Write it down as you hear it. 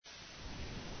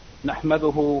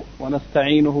نحمده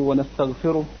ونستعينه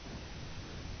ونستغفره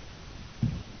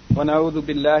ونعوذ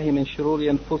بالله من شرور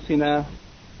أنفسنا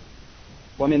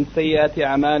ومن سيئات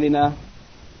أعمالنا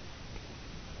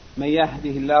من يهده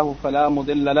الله فلا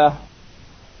مضل له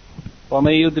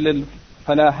ومن يضلل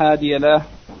فلا هادي له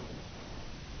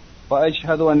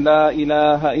وأشهد أن لا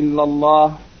إله إلا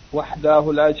الله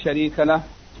وحده لا شريك له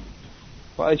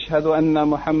وأشهد أن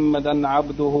محمدا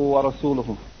عبده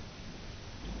ورسوله.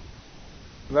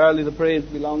 Verily the praise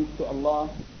belongs to Allah.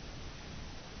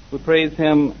 We praise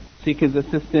Him, seek His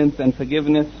assistance and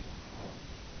forgiveness,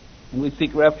 and we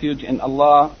seek refuge in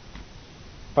Allah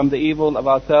from the evil of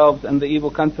ourselves and the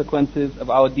evil consequences of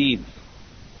our deeds.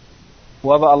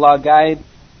 Whoever Allah guides,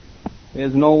 there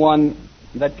is no one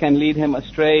that can lead him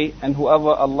astray, and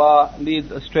whoever Allah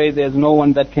leads astray, there is no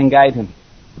one that can guide him.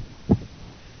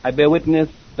 I bear witness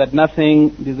that nothing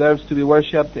deserves to be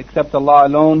worshipped except Allah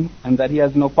alone, and that He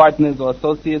has no partners or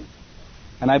associates.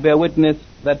 And I bear witness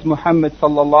that Muhammad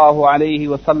sallallahu alayhi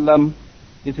wasallam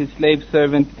is His slave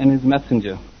servant and His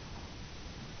messenger.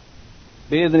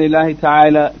 Bi-idhnillahi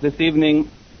ta'ala, this evening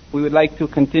we would like to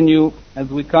continue as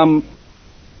we come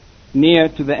near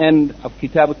to the end of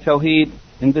Kitab Tawheed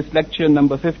in this lecture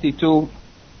number 52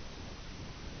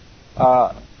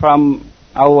 from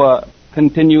our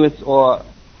continuous or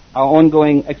our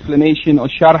ongoing explanation or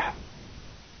sharh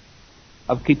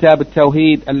of Kitab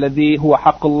al-Tawheed الذي هو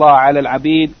حق الله على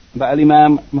العبيد by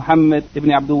Imam Muhammad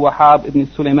ibn Abdul Wahhab ibn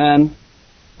Sulaiman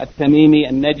al-Tamimi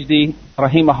al-Najdi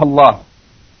rahimahullah.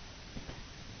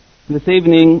 This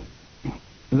evening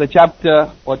the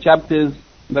chapter or chapters,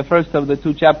 the first of the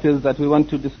two chapters that we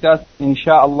want to discuss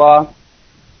insha'Allah,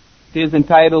 it is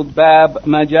entitled Bab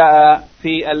Ma Ja'a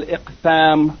Fi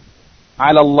Al-Iqsam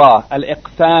Ala Allah.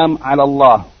 Al-Iqsam Ala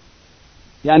Allah,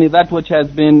 yani that which has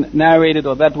been narrated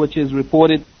or that which is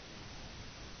reported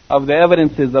of the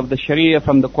evidences of the Sharia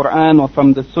from the Quran or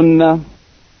from the Sunnah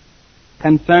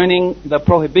concerning the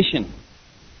prohibition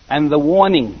and the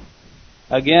warning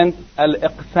against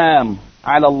Al-Iqsam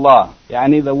Ala Allah,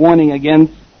 yani the warning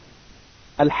against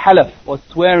Al-Halaf or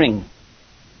swearing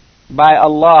by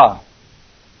Allah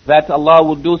that Allah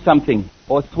will do something,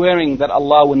 or swearing that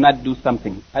Allah will not do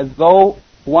something, as though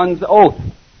one's oath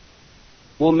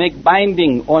will make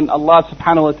binding on Allah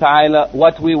subhanahu wa ta'ala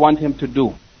what we want Him to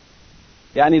do.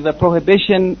 Yani the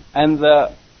prohibition and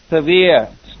the severe,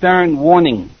 stern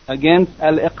warning against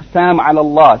al-iqsam ala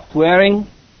Allah, swearing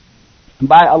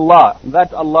by Allah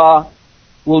that Allah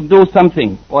will do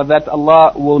something or that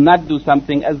Allah will not do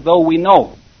something, as though we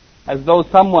know, as though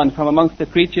someone from amongst the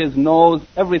creatures knows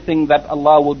everything that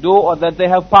Allah will do, or that they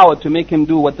have power to make Him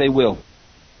do what they will.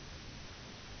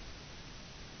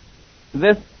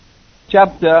 This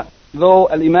chapter, though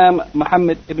Al-Imam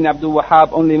Muhammad ibn Abdul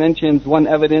Wahhab only mentions one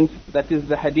evidence, that is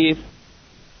the hadith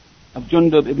of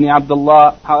Jundub ibn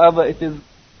Abdullah, however it is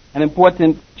an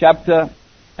important chapter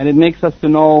and it makes us to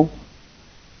know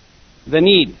the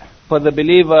need for the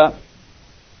believer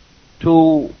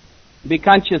to be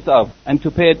conscious of and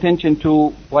to pay attention to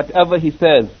whatever he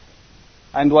says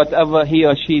and whatever he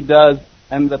or she does,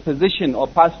 and the position or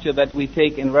posture that we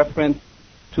take in reference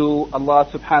to Allah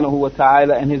subhanahu wa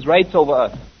ta'ala and His rights over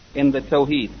us in the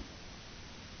Tawheed.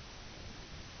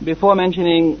 Before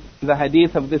mentioning the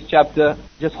hadith of this chapter,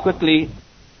 just quickly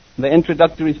the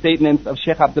introductory statements of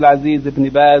Sheikh Abdul Aziz ibn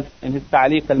Baz in his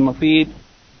Ta'liq al-Mufid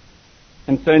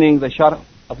concerning the sharh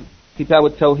of Kitab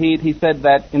al-Tawheed. He said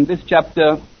that in this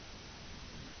chapter,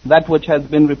 that which has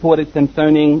been reported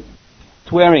concerning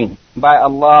swearing by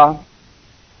Allah,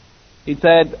 he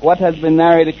said what has been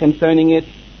narrated concerning it,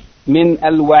 min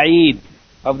al-wa'id,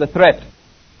 of the threat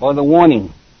or the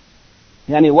warning,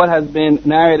 yani what has been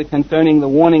narrated concerning the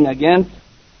warning against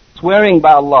swearing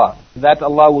by Allah that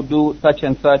Allah will do such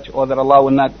and such, or that Allah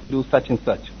will not do such and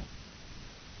such.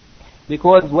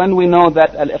 Because when we know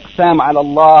that al-iqsam ala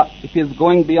Allah, it is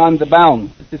going beyond the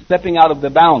bounds, it is stepping out of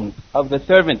the bounds of the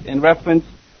servant in reference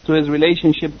to his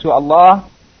relationship to Allah,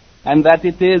 and that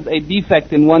it is a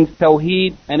defect in one's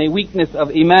tawheed and a weakness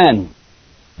of iman.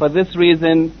 For this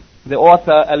reason, the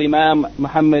author Al-Imam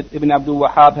Muhammad ibn Abdul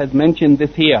Wahhab has mentioned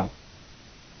this here,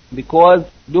 because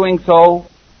doing so,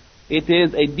 it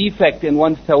is a defect in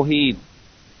one's tawheed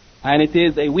and it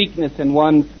is a weakness in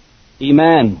one's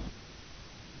iman.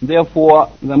 Therefore,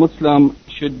 the Muslim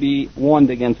should be warned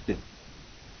against it.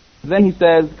 Then he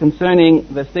says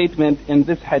concerning the statement in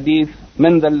this hadith,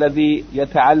 من ذا الذي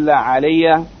يتعلى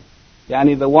علي,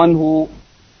 yani the one who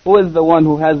is the one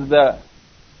who has the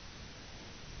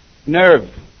nerve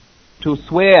to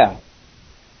swear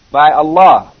by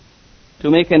Allah, to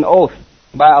make an oath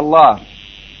by Allah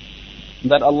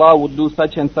that Allah would do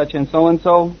such and such and so and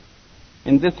so.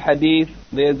 in this hadith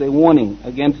there is a warning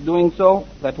against doing so,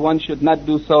 that one should not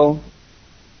do so.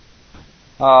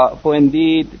 For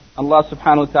indeed, Allah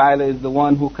subhanahu wa ta'ala is the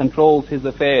one who controls His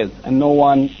affairs, and no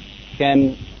one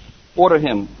can order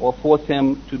Him or force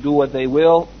Him to do what they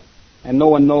will, and no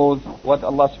one knows what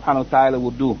Allah subhanahu wa ta'ala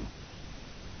will do.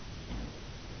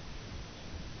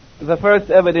 The first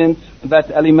evidence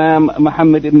that Al-Imam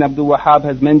Muhammad ibn Abdul Wahhab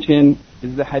has mentioned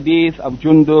is the hadith of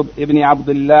Jundub ibn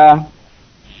Abdullah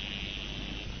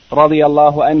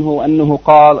radiyallahu anhu أنه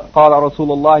قال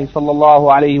رسول الله صلى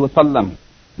الله عليه وسلم,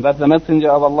 that the Messenger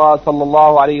of Allah صلى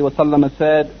الله عليه وسلم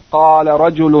said, قال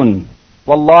رجل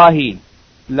والله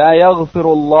لا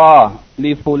يغفر الله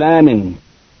لفلان,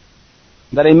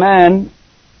 that a man,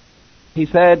 he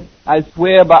said, I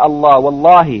swear by Allah,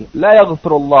 wallahi لا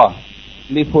يغفر الله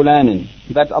لفلان,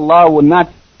 that Allah will not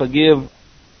forgive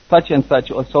such and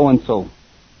such or so and so.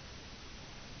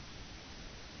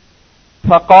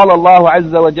 فقال الله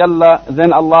عز وجل,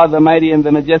 then Allah the Mighty and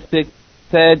the Majestic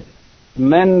said,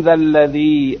 من ذا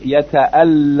الذي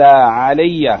يتألى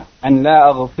علي أن لا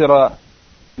أغفر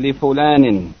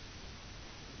لفلان,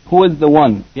 who is the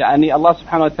one? يعني Allah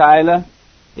subhanahu wa ta'ala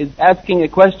is asking a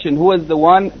question, who is the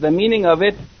one? The meaning of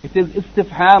it, it is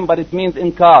istifham, but it means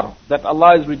inkar, that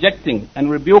Allah is rejecting and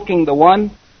rebuking the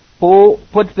one who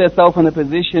puts themselves in a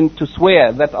position to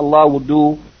swear that Allah will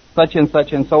do such and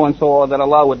so, or that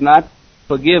Allah would not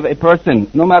forgive a person,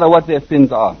 no matter what their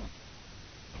sins are.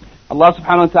 Allah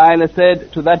subhanahu wa ta'ala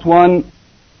said to that one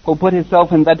who put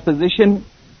himself in that position,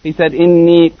 He said,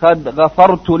 إِنِّي قَدْ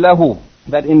غَفَرْتُ لَهُ,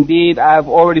 that indeed I have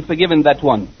already forgiven that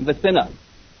one, the sinner,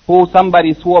 who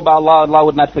somebody swore by Allah, Allah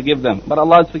would not forgive them. But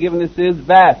Allah's forgiveness is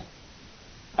vast,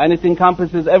 and it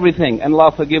encompasses everything, and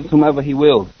Allah forgives whomever He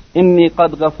wills. إِنِّي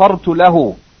قَدْ غَفَرْتُ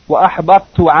لَهُ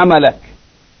وَأَحْبَطْتُ عَمَلَكَ,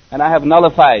 and I have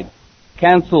nullified,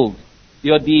 cancelled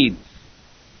your deeds.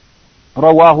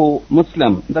 Rawahu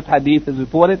Muslim, that hadith is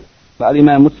reported by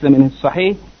Imam Muslim in his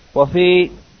Sahih.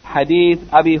 وفي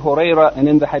hadith Abi Huraira, and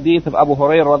in the hadith of Abu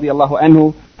Huraira radiyallahu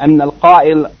anhu, أن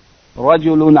القائل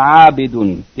رجل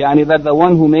عابد, يعني that the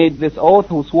one who made this oath,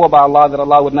 who swore by Allah that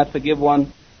Allah would not forgive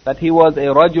one, that he was a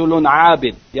رجل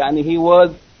عابد, يعني he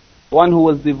was one who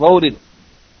was devoted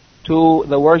to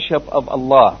the worship of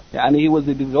Allah, يعني he was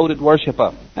a devoted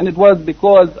worshipper, and it was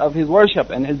because of his worship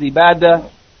and his ibadah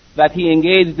that he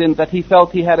engaged in, that he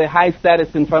felt he had a high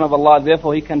status in front of Allah,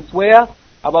 therefore he can swear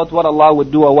about what Allah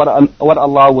would do or what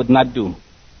Allah would not do.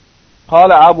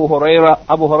 قال Abu Huraira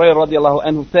رضي الله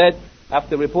عنه said,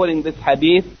 after reporting this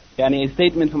hadith, يعني a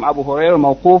statement from Abu Huraira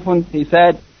موقوف, he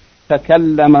said,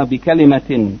 تكلم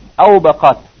بكلمة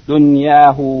أوبقت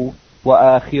دنياه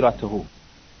وآخرته,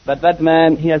 that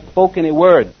man, he has spoken a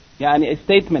word, يعني a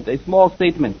statement, a small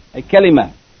statement, a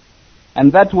kalima,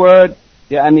 and that word,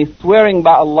 يعني swearing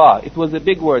by Allah, it was a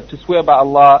big word to swear by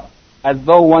Allah, as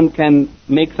though one can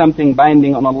make something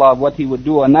binding on Allah of what He would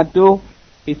do or not do.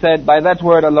 He said, by that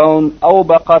word alone,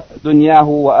 أوبقت دنياه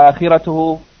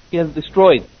وآخرته, he has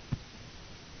destroyed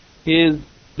his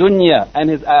dunya and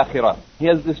his akhirah. He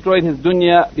has destroyed his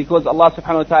dunya because Allah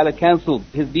subhanahu wa ta'ala cancelled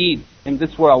his deeds in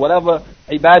this world. Whatever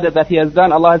ibadah that he has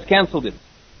done, Allah has cancelled it.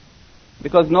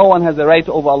 Because no one has a right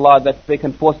over Allah that they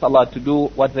can force Allah to do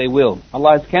what they will.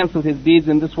 Allah has cancelled his deeds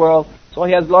in this world, so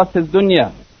he has lost his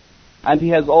dunya. And he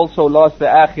has also lost the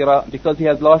akhirah, because he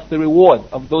has lost the reward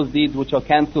of those deeds which are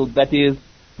cancelled, that is,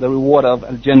 the reward of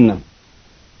Al-Jannah.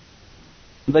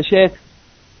 The Shaykh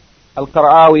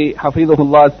Al-Qara'awi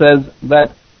Hafidhullah says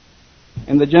that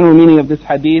in the general meaning of this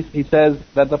hadith, he says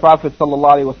that the Prophet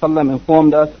ﷺ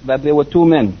informed us that there were two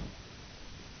men.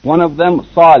 One of them,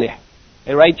 Salih,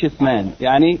 a righteous man,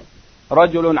 yani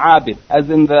rajulun abid, as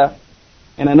in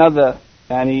another,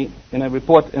 yani in a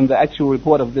report, in the actual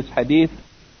report of this hadith,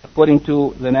 according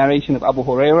to the narration of Abu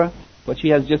Huraira, but he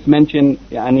has just mentioned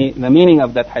yani the meaning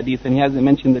of that hadith, and he hasn't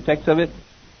mentioned the text of it.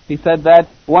 He said that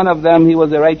one of them, he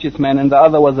was a righteous man, and the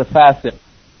other was a fasiq,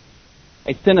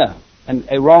 a sinner and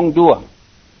a wrongdoer,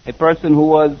 a person who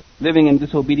was living in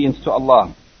disobedience to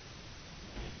Allah.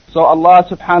 So Allah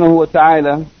subhanahu wa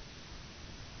ta'ala,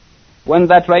 when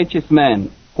that righteous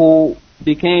man who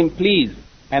became pleased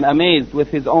and amazed with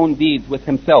his own deeds, with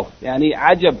himself, yani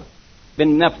ajab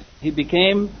bin nafs, he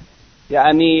became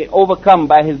yani overcome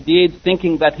by his deeds,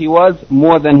 thinking that he was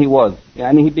more than he was.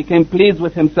 Yani he became pleased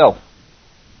with himself,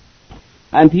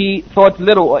 and he thought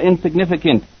little or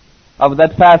insignificant of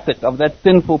that fasiq, of that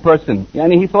sinful person.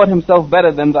 Yani he thought himself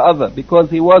better than the other, because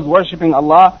he was worshipping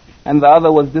Allah and the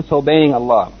other was disobeying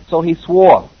Allah. So he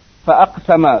swore,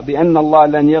 فَأَقْسَمَ بِأَنَّ اللَّهَ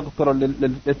لَنْ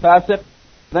يَغْفِرَ لِلْفَاسِقِ,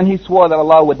 then he swore that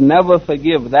Allah would never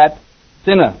forgive that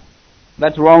sinner,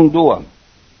 that wrongdoer.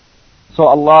 So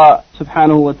Allah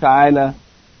subhanahu wa ta'ala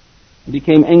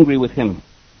became angry with him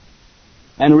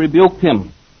and rebuked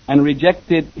him and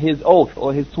rejected his oath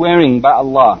or his swearing by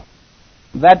Allah.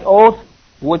 That oath,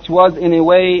 which was in a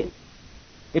way,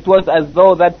 it was as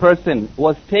though that person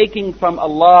was taking from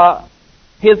Allah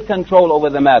his control over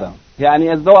the matter.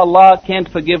 Yani as though Allah can't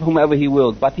forgive whomever He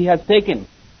wills, but He has taken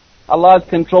Allah's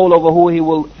control over who He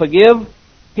will forgive.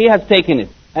 He has taken it,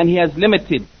 and He has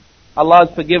limited Allah's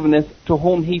forgiveness to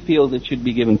whom He feels it should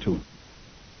be given to.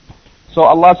 So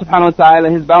Allah subhanahu wa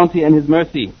ta'ala, His bounty and His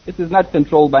mercy, it is not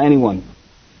controlled by anyone.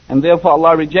 And therefore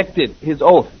Allah rejected His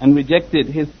oath and rejected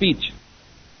His speech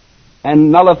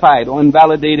and nullified or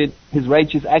invalidated His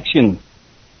righteous actions.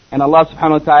 And Allah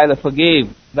subhanahu wa ta'ala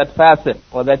forgave that fasiq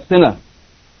or that sinner.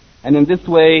 And in this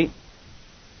way,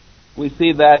 we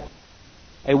see that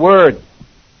a word,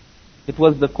 it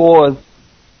was the cause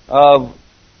of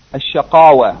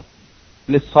ash-shaqawa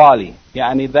lis-sali.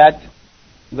 Yani that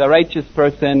the righteous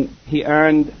person, he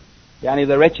earned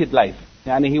the wretched life.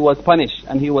 Yani he was punished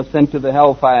and he was sent to the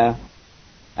hellfire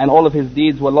and all of his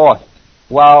deeds were lost.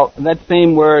 While that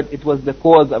same word, it was the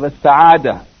cause of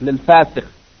as-sa'ada lil-fasiq.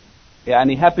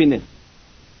 Yani happiness.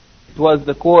 It was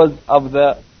the cause of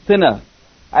the sinner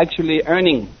actually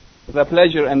earning the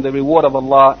pleasure and the reward of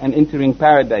Allah and entering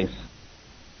paradise,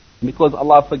 because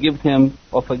Allah forgave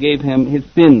him his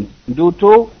sins due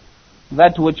to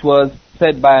that which was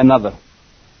said by another.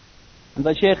 And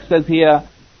the Shaykh says here,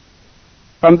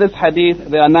 from this hadith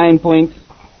there are 9 points,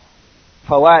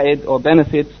 fawaid or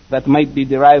benefits that might be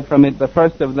derived from it. The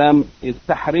first of them is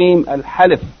tahrim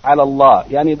al-halif ala Allah,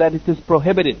 yani that it is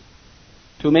prohibited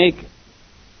to make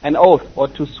an oath or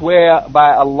to swear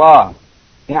by Allah,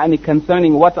 yani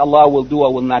concerning what Allah will do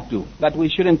or will not do. That we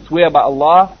shouldn't swear by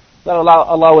Allah that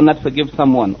Allah will not forgive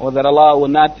someone, or that Allah will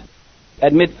not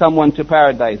admit someone to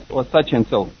paradise, or such and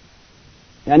so.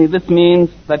 Yani this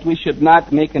means that we should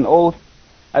not make an oath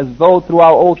as though through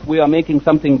our oath we are making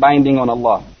something binding on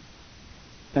Allah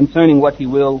concerning what He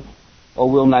will or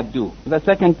will not do. The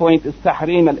second point is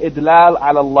tahrim al-idlal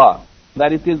ala Allah,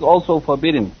 that it is also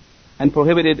forbidden and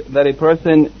prohibited that a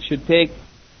person should take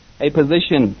a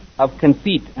position of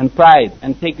conceit and pride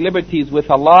and take liberties with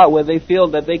Allah where they feel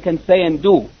that they can say and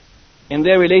do in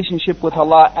their relationship with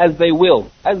Allah as they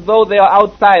will, as though they are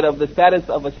outside of the status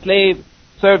of a slave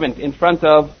servant in front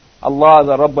of Allah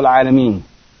the Rabbul Alameen.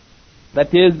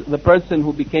 That is, the person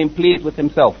who became pleased with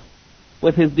himself,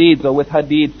 with his deeds or with her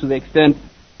deeds, to the extent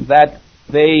that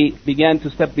they began to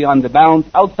step beyond the bounds,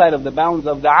 outside of the bounds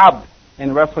of the abd,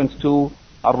 in reference to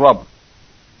Ar-Rabb.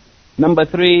 Number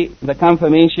 3, the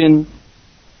confirmation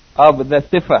of the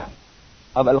sifa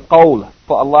of al-qawl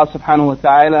for Allah subhanahu wa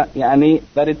ta'ala, yani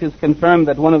that it is confirmed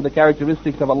that one of the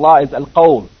characteristics of Allah is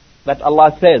al-qawl, that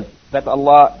Allah says, that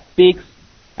Allah speaks,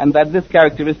 and that this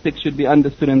characteristic should be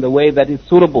understood in the way that is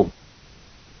suitable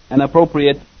and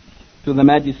appropriate to the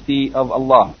majesty of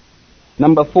Allah.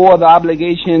 Number 4, the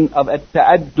obligation of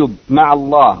at-ta'addub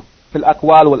ma'allah fil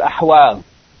aqwal wal ahwal,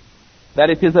 that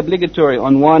it is obligatory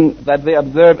on one that they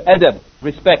observe adab,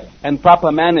 respect and proper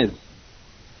manners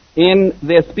in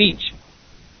their speech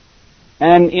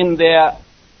and in their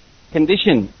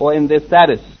condition or in their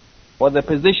status or the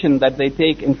position that they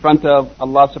take in front of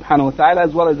Allah subhanahu wa ta'ala,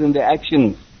 as well as in their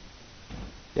actions.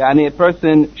 Yani a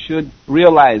person should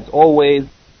realize always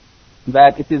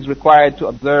that it is required to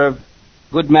observe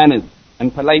good manners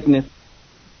and politeness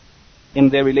in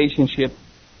their relationship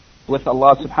with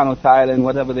Allah subhanahu wa ta'ala in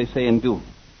whatever they say and do.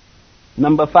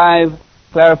 Number 5,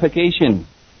 clarification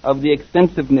of the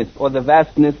extensiveness or the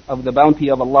vastness of the bounty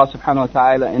of Allah subhanahu wa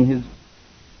ta'ala and His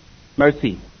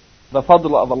mercy, the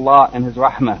fadl of Allah and His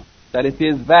rahmah, that it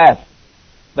is vast,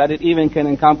 that it even can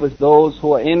encompass those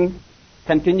who are in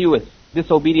continuous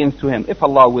disobedience to Him, if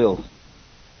Allah wills.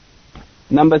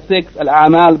 Number 6,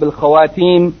 al-a'mal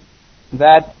bil-khawatim,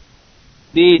 that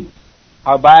deeds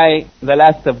are by the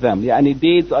last of them. Yani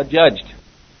deeds are judged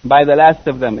by the last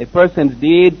of them. A person's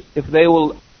deeds, if they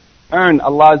will earn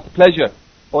Allah's pleasure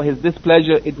or His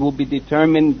displeasure, it will be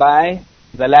determined by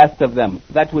the last of them,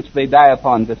 that which they die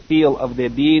upon, the seal of their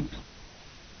deeds.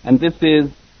 And this is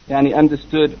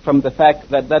understood from the fact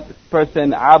that that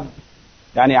person,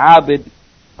 abid,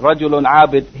 rajulun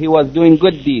abid, he was doing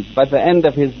good deeds, but the end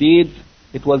of his deeds,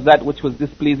 it was that which was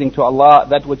displeasing to Allah,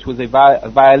 that which was a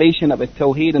violation of a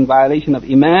Tawheed and violation of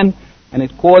Iman, and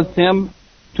it caused him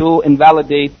to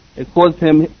invalidate, it caused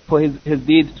him for his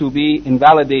deeds to be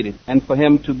invalidated and for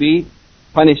him to be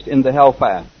punished in the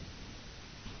hellfire.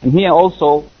 And here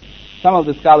also, some of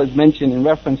the scholars mention in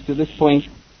reference to this point,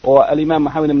 or Al-Imam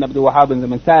Muhammad ibn Abdul Wahhab in the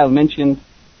Masail mentioned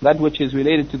that which is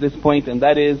related to this point, and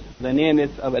that is the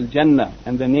nearness of Al-Jannah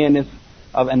and the nearness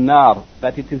of an-nar,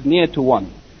 that it is near to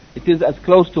one. It is as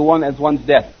close to one as one's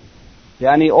death.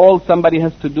 Yani all somebody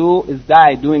has to do is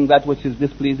die doing that which is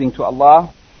displeasing to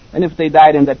Allah. And if they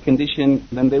died in that condition,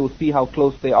 then they will see how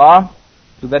close they are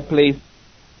to that place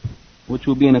which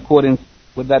will be in accordance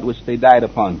with that which they died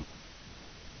upon.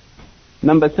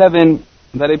 Number 7,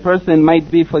 that a person might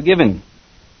be forgiven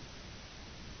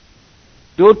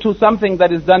due to something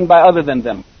that is done by other than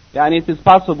them. Yani it is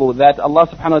possible that Allah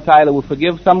subhanahu wa ta'ala will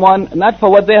forgive someone not for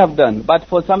what they have done, but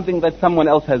for something that someone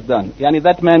else has done. Yani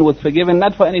that man was forgiven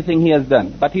not for anything he has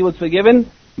done, but he was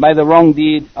forgiven by the wrong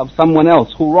deed of someone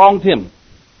else who wronged him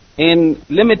in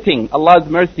limiting Allah's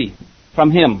mercy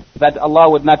from him, that Allah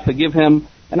would not forgive him.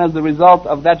 And as a result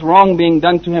of that wrong being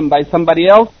done to him by somebody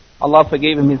else, Allah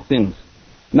forgave him his sins.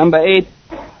 Number 8,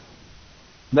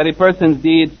 that a person's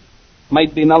deeds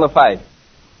might be nullified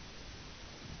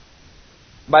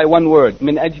by one word,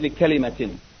 min ajli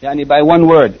kalimatin, yani by one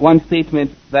word, one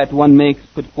statement that one makes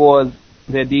could cause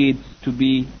their deeds to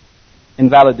be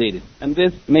invalidated. And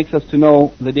this makes us to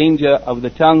know the danger of the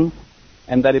tongue,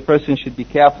 and that a person should be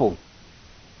careful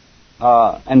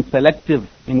and selective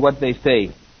in what they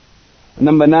say.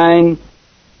 Number 9,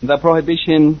 the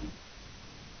prohibition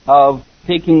of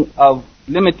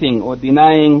limiting or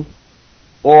denying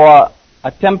or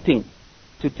attempting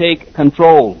to take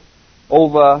control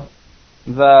over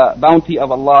the bounty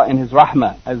of Allah and His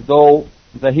rahmah, as though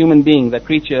the human being, the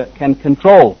creature, can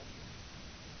control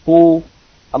who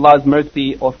Allah's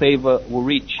mercy or favor will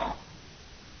reach.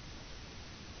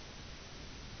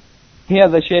 Here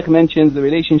the Shaykh mentions the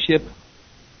relationship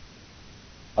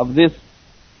of this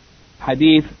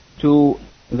hadith to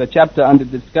the chapter under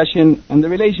discussion, and the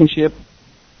relationship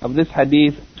of this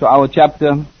hadith to our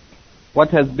chapter,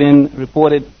 what has been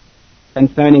reported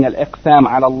concerning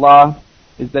al-iqsam ala Allah,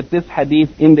 is that this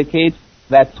hadith indicates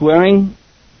that swearing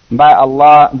by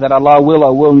Allah that Allah will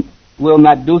or will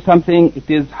not do something, it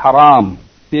is haram,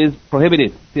 it is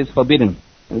prohibited, it is forbidden.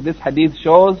 And this hadith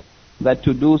shows that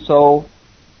to do so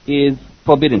is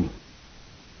forbidden.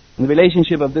 And the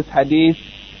relationship of this hadith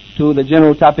to the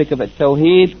general topic of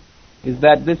Tawheed is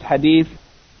that this hadith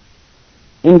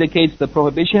indicates the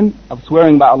prohibition of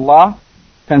swearing by Allah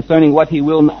concerning what He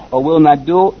will or will not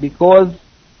do, because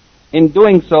in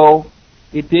doing so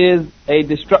it is a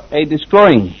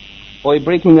destroying or a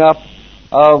breaking up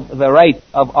of the right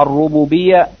of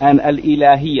al-rububiyyah and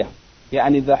al-ilahiyyah,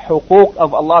 yani the huquq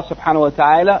of Allah subhanahu wa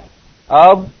ta'ala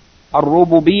of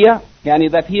al-rububiyyah,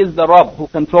 yani that He is the Rabb who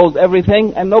controls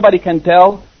everything and nobody can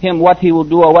tell Him what He will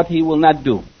do or what He will not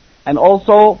do. And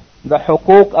also the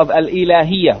huquq of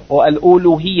al-ilahiyyah or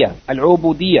al-uluhiyyah,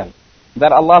 al-ubudiyyah,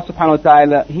 that Allah subhanahu wa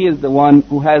ta'ala, He is the one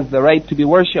who has the right to be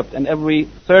worshipped, and every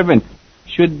servant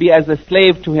should be as a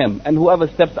slave to Him, and whoever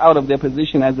steps out of their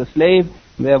position as a slave,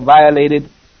 they have violated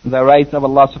the rights of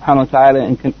Allah subhanahu wa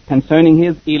ta'ala concerning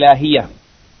His ilahiyyah,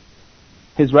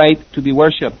 His right to be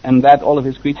worshipped, and that all of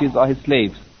His creatures are His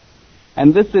slaves.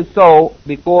 And this is so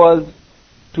because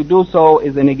to do so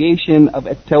is a negation of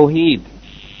at-Tawheed,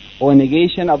 or a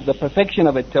negation of the perfection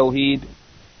of at-Tawheed,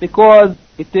 because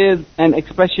it is an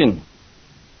expression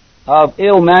of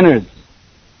ill manners,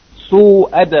 su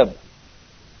adab,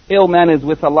 ill manners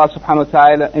with Allah subhanahu wa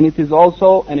ta'ala, and it is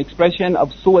also an expression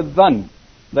of su'ad dhan,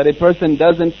 that a person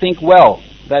doesn't think well,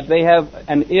 that they have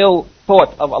an ill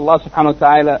thought of Allah subhanahu wa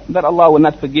ta'ala, that Allah will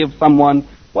not forgive someone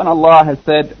when Allah has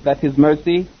said that His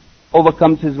mercy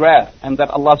overcomes His wrath, and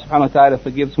that Allah subhanahu wa ta'ala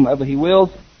forgives whomever He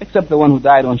wills, except the one who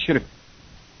died on shirk.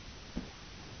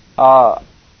 And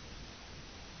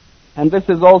this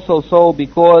is also so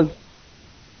because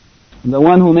the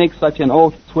one who makes such an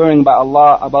oath swearing by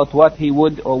Allah about what he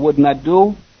would or would not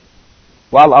do,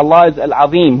 while Allah is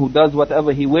Al-Azim who does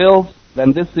whatever He wills,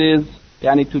 then this is,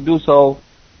 to do so,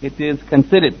 it is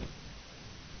considered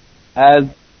as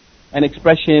an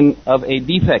expression of a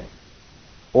defect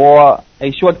or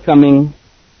a shortcoming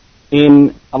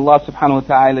in Allah subhanahu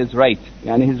wa ta'ala's right.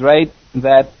 His right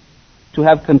that to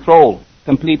have control,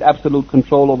 complete absolute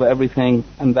control over everything,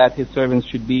 and that His servants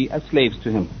should be as slaves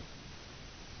to Him.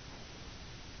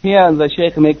 Here the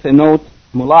Shaykh makes a note,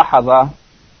 mulahadha,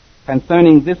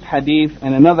 concerning this hadith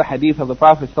and another hadith of the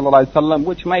Prophet ﷺ,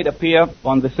 which might appear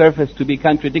on the surface to be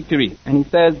contradictory. And he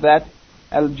says that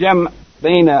al-jam'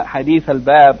 bayna hadith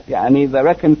al-bab, the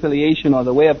reconciliation or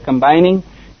the way of combining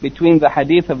between the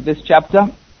hadith of this chapter,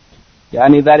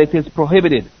 that it is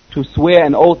prohibited to swear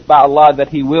an oath by Allah that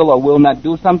He will or will not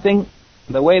do something.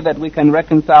 The way that we can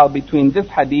reconcile between this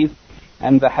hadith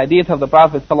and the hadith of the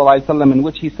Prophet ﷺ, in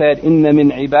which he said, "Inna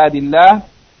min ibadillah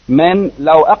man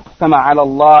law aqsama ala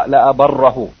Allah la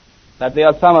abarrahu," that there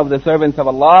are some of the servants of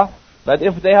Allah that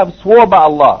if they have swore by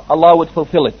Allah, Allah would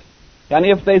fulfill it. And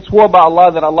if they swore by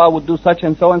Allah that Allah would do such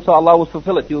and so, Allah will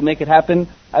fulfill it. He will make it happen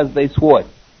as they swore.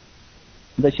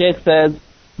 The Shaykh says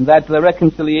that the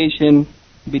reconciliation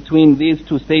between these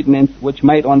two statements, which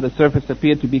might on the surface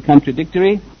appear to be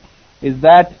contradictory, is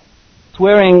that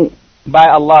swearing by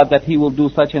Allah that He will do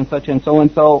such and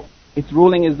so, its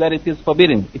ruling is that it is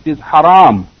forbidden, it is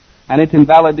haram, and it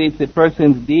invalidates a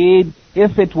person's deed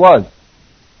if it was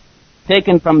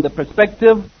taken from the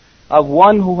perspective of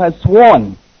one who has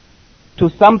sworn to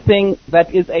something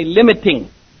that is a limiting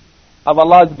of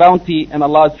Allah's bounty and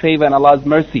Allah's favor and Allah's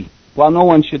mercy. While no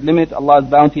one should limit Allah's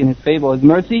bounty and His favor or His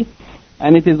mercy,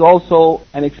 and it is also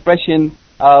an expression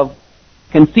of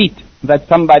conceit that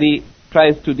somebody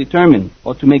tries to determine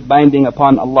or to make binding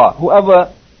upon Allah.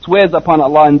 Whoever swears upon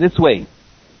Allah in this way,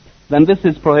 then this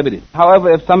is prohibited.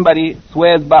 However, if somebody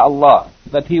swears by Allah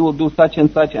that he will do such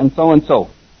and so,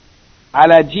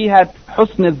 ala jihat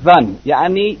husn al-dhan,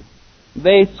 yani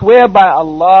they swear by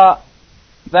Allah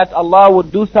that Allah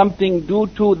would do something due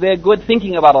to their good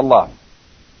thinking about Allah,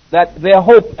 that their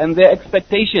hope and their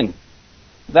expectation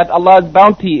that Allah's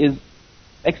bounty is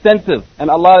extensive and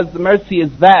Allah's mercy is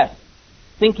vast,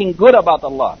 thinking good about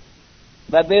Allah,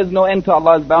 that there is no end to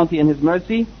Allah's bounty and His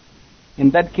mercy.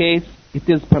 In that case, it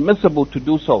is permissible to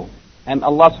do so, and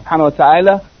Allah subhanahu wa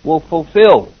ta'ala will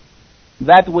fulfill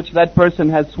that which that person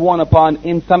has sworn upon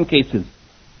in some cases.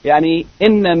 Yani,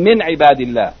 inna min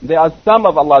ibadillah. There are some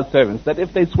of Allah's servants that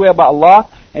if they swear by Allah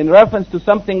in reference to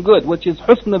something good, which is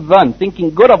husn al-dhan,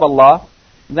 thinking good of Allah,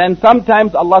 then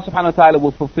sometimes Allah subhanahu wa ta'ala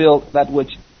will fulfill that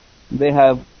which they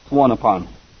have sworn upon.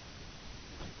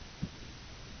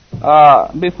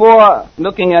 Before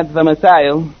looking at the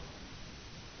masail,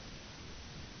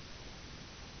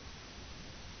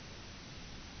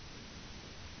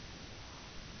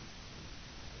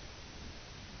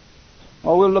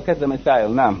 or we'll look at the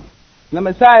masail now. The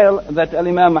masail that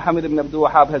Al-Imam Muhammad ibn Abdul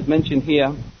Wahhab has mentioned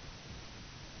here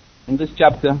in this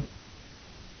chapter,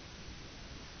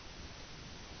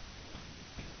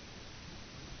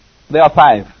 there are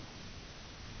 5.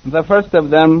 The first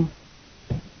of them,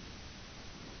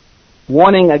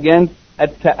 warning against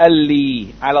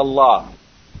at-ta'alli ala Allah.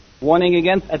 Warning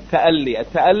against at-ta'alli.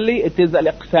 At-ta'alli, it is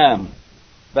al-iqsam,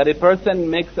 that a person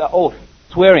makes an oath,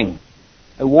 swearing.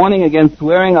 A warning against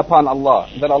swearing upon Allah,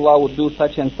 that Allah would do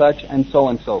such and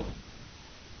so.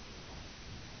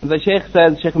 The Shaykh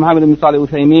says, Shaykh Muhammad ibn Salih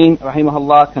Uthaymeen,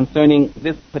 rahimahullah, concerning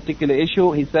this particular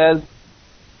issue, he says,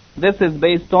 this is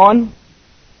based on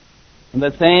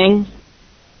the saying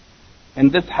in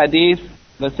this hadith,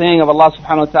 the saying of Allah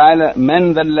subhanahu wa ta'ala,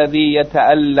 Man dhal ladhi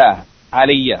yata'alla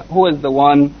alayya. Who is the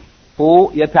one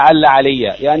who yata'alla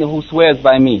alayya, yani who swears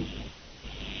by me?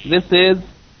 This is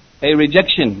a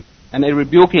rejection and a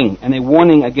rebuking and a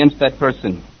warning against that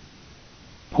person.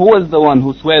 Who is the one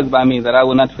who swears by me that I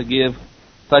will not forgive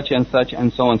such and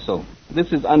so?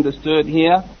 This is understood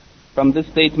here from this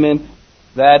statement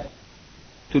that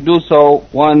to do so,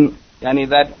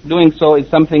 that doing so is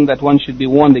something that one should be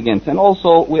warned against. And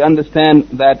also we understand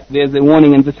that there's a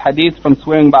warning in this hadith from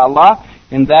swearing by Allah,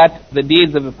 in that the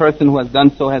deeds of a person who has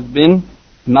done so has been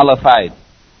nullified.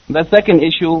 The second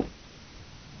issue,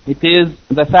 it is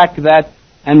the fact that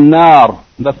an-nar,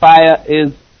 the fire,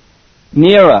 is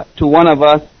nearer to one of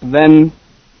us than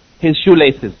his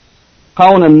shoelaces.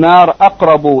 قَوْنَ النَّارِ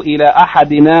أَقْرَبُ إِلَى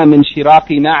أَحَدِنَا مِنْ شِرَاقِ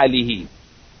نَعْلِهِ.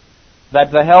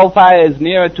 That the hellfire is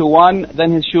nearer to one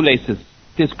than his shoelaces.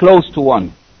 It is close to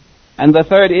one. And the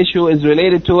third issue is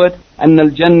related to it, أَنَّ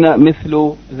الْجَنَّةَ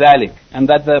مِثْلُ ذَلِكَ. And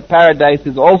that the paradise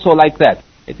is also like that.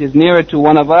 It is nearer to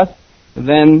one of us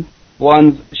than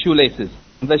one's shoelaces.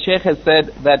 The Shaykh has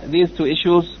said that these two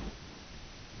issues,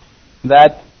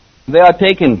 that they are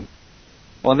taken,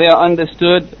 or they are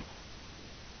understood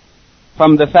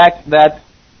from the fact that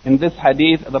in this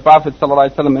hadith the Prophet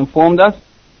ﷺ informed us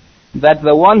that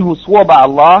the one who swore by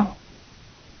Allah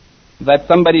that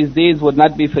somebody's deeds would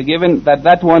not be forgiven,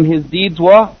 that one, his deeds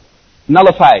were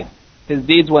nullified. His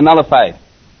deeds were nullified.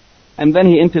 And then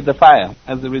he entered the fire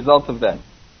as a result of that.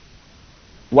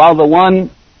 While the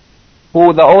one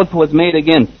who the oath was made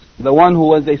against, the one who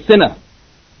was a sinner,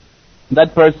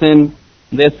 that person,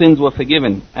 their sins were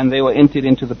forgiven and they were entered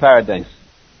into the paradise.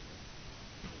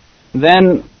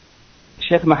 Then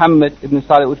Shaykh Muhammad ibn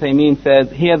Salih Uthaymeen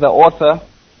says, here the author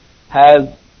has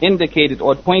indicated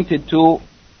or pointed to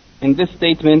in this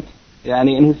statement,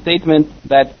 in his statement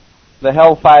that the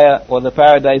hellfire or the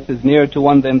paradise is nearer to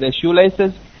one than their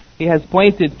shoelaces, he has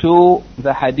pointed to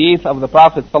the hadith of the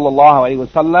Prophet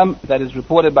ﷺ that is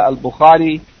reported by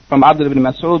Al-Bukhari from Abdullah ibn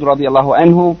Mas'ud radiallahu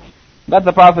anhu, that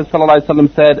the Prophet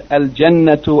ﷺ said,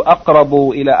 Al-Jannatu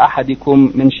aqrabu ila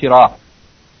ahadikum min shiraqi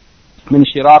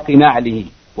na'lihi.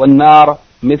 وَالنَّارِ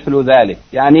مِثْلُ ذَلِكَ.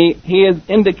 Yani he is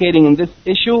indicating in this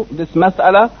issue, this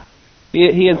mas'ala,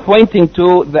 he is pointing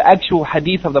to the actual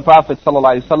hadith of the Prophet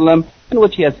ﷺ, in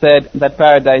which he has said that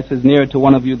paradise is nearer to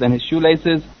one of you than his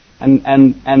shoelaces, and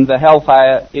the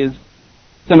hellfire is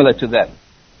similar to that.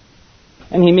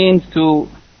 And he means to,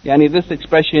 yani this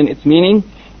expression, its meaning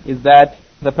is that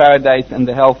the paradise and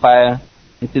the hellfire,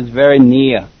 it is very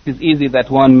near. It is easy that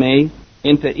one may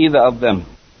enter either of them.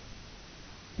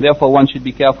 Therefore one should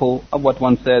be careful of what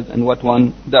one says and what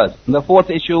one does. And the fourth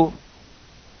issue,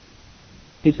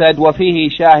 he said,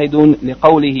 وَفِيهِ شَاهِدٌ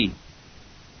لِقَوْلِهِ.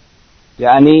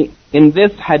 Yani in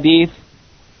this hadith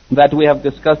that we have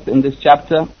discussed in this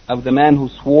chapter of the man who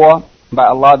swore by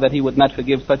Allah that he would not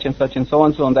forgive such and such and so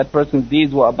and that person's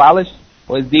deeds were abolished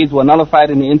or his deeds were nullified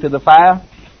and he entered the fire.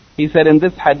 He said in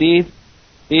this hadith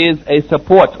is a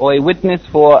support or a witness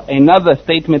for another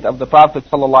statement of the Prophet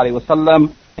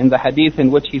ﷺ in the hadith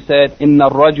in which he said, إِنَّ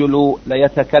الرَّجُلُ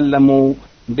لَيَتَكَلَّمُ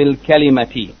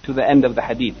بِالْكَلِمَةِ, to the end of the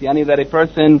hadith. Yani that a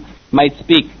person might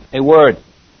speak a word.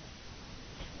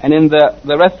 And in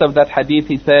the rest of that hadith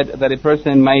he said that a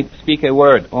person might speak a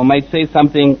word or might say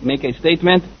something, make a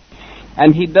statement,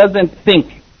 and he doesn't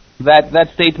think that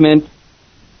that statement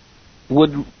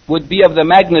would be of the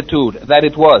magnitude that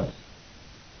it was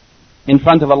in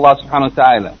front of Allah subhanahu wa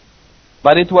ta'ala.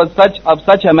 But it was of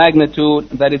such a magnitude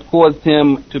that it caused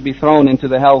him to be thrown into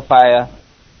the hellfire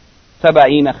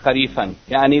 70 kharifan,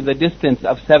 yani the distance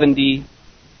of 70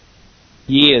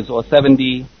 years or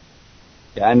 70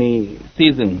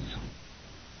 seasons.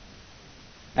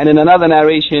 And in another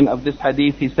narration of this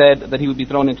hadith he said that he would be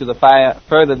thrown into the fire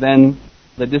further than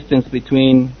the distance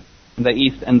between the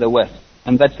east and the west.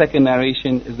 And that second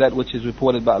narration is that which is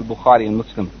reported by Al-Bukhari and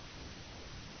Muslim.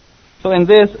 So in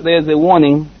this there is a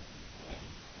warning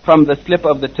from the slip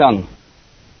of the tongue,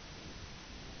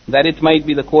 that it might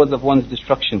be the cause of one's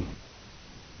destruction.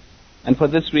 And for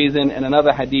this reason, in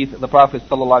another hadith, the Prophet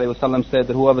ﷺ said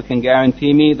that whoever can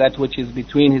guarantee me that which is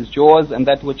between his jaws and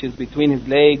that which is between his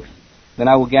legs, then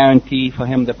I will guarantee for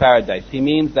him the paradise. He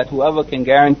means that whoever can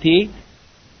guarantee,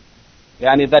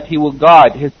 that he will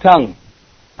guard his tongue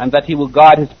and that he will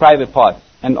guard his private parts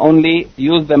and only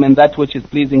use them in that which is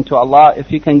pleasing to Allah. If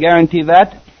he can guarantee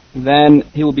that, then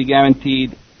he will be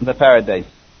guaranteed the paradise.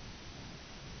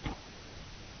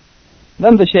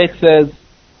 Then the Shaykh says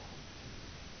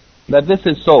that this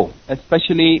is so,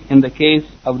 especially in the case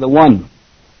of the one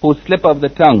whose slip of the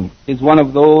tongue is one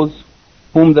of those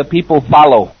whom the people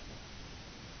follow,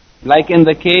 like in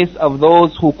the case of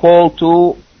those who call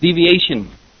to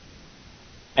deviation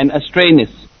and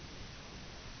astrayness,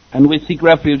 and we seek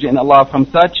refuge in Allah from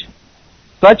such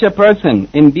a person.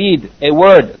 Indeed, a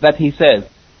word that he says,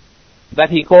 that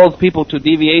he calls people to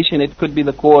deviation, it could be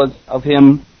the cause of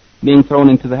him being thrown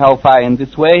into the hellfire in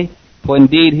this way. For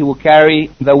indeed he will carry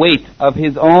the weight of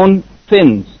his own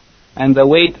sins and the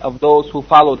weight of those who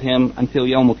followed him until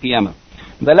Yawm al-Qiyamah.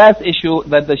 The last issue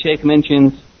that the Shaykh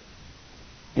mentions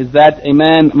is that a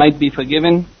man might be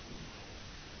forgiven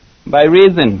by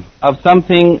reason of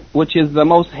something which is the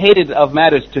most hated of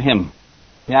matters to him.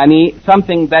 Yani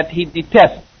something that he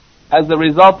detests. As a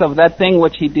result of that thing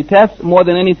which he detests more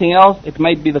than anything else, it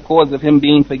might be the cause of him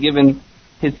being forgiven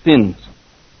his sins.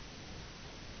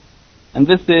 And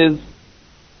this is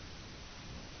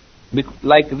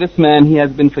like this man, he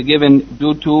has been forgiven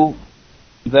due to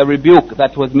the rebuke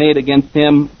that was made against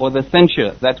him or the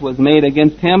censure that was made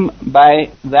against him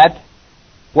by that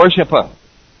worshipper,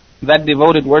 that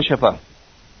devoted worshipper.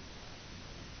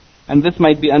 And this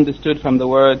might be understood from the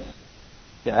words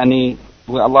where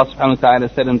Allah subhanahu wa ta'ala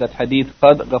said in that hadith,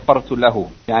 قَدْ غَفَرْتُ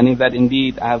لَهُ, that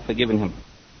indeed I have forgiven him.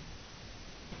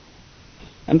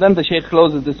 And then the Shaykh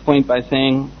closes this point by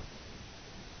saying,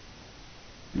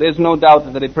 there is no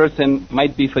doubt that a person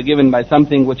might be forgiven by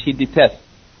something which he detests,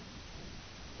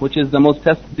 which is the most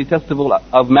detestable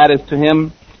of matters to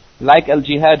him, like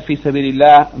al-jihad fi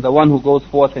sabilillah, the one who goes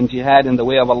forth in jihad in the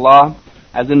way of Allah,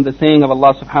 as in the saying of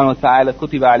Allah subhanahu wa ta'ala,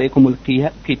 كُتِبَ عَلَيْكُمُ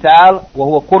الْقِتَالُ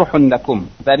وَهُوَ كُرْحٌ لَكُمْ,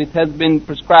 that it has been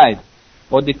prescribed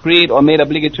or decreed or made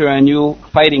obligatory on you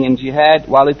fighting in jihad,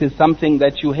 while it is something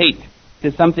that you hate. It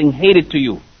is something hated to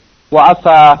you.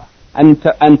 وَعَصَى أَن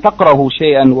تَقْرَهُ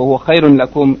شَيْئًا وَهُوَ خَيْرٌ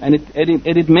لَكُمْ, and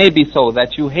it may be so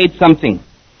that you hate something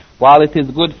while it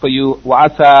is good for you.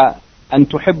 وَعَصَى أَن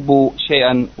تُحِبُّوا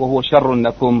شَيْئًا وَهُوَ شَرٌ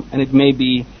لَكُمْ, and it may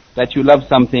be that you love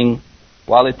something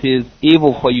while it is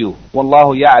evil for you.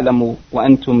 وَاللَّهُ يَعْلَمُ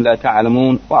وَأَنْتُمْ لَا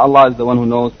تَعْلَمُونَ, for Allah is the one who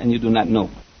knows and you do not know.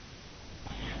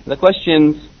 The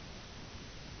questions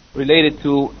related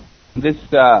to this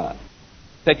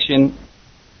section,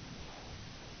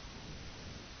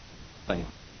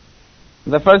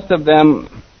 the first of them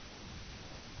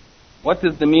What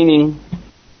is the meaning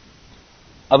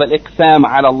of al-iqsam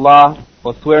ala Allah,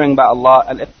 or swearing by Allah?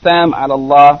 Al-iqsam ala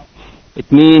Allah,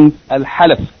 it means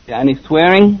al-half, yani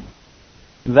swearing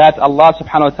that Allah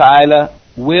subhanahu wa ta'ala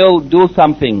will do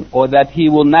something or that He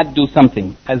will not do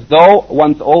something, as though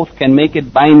one's oath can make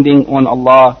it binding on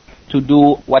Allah to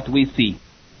do what we see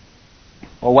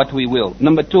or what we will.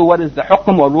 Number two, what is the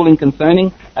hukm or ruling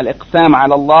concerning al-iqsam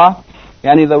ala Allah?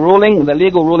 Yani the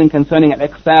legal ruling concerning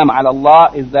al-iqsam ala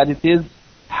Allah is that it is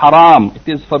haram, it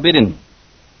is forbidden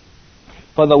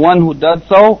for the one who does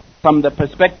so from the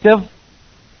perspective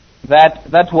that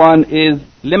that one is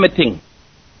limiting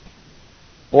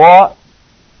or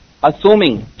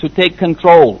assuming to take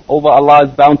control over Allah's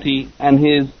bounty and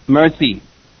His mercy,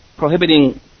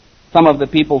 prohibiting some of the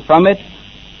people from it,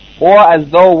 or as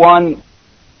though one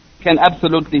can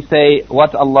absolutely say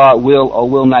what Allah will or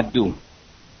will not do.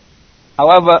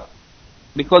 However,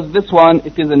 because this one,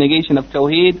 it is a negation of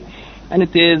Tawheed, and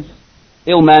it is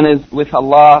ill manners with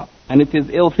Allah, and it is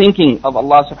ill thinking of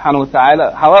Allah subhanahu wa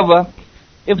ta'ala. However,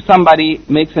 if somebody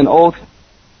makes an oath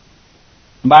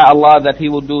by Allah that he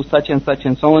will do such and such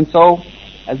and so,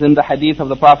 as in the hadith of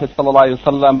the Prophet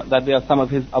ﷺ, that there are some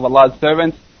of Allah's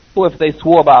servants who, if they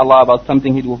swore by Allah about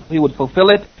something, he would fulfill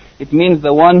it. It means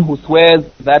the one who swears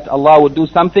that Allah would do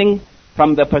something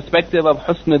from the perspective of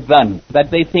husn al-dhan,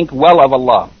 that they think well of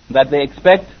Allah, that they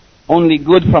expect only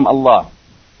good from Allah,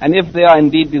 and if they are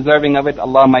indeed deserving of it,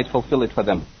 Allah might fulfill it for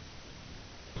them.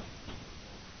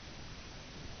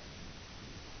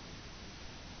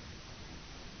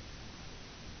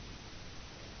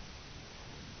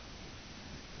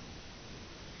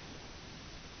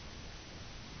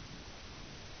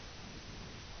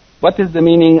 What is the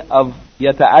meaning of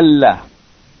yata'alla?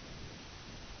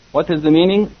 What is the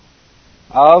meaning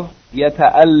of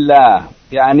yata'alla?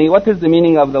 Yani, what is the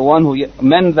meaning of the one who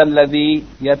man dhal ladhi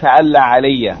yata'alla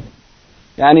alayya?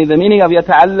 Yani, the meaning of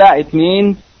yata'alla, it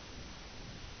means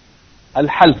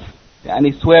al-half,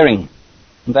 yani swearing,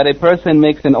 that a person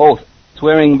makes an oath,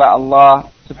 swearing by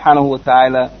Allah subhanahu wa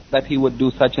ta'ala that he would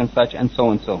do such and such and so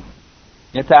and so.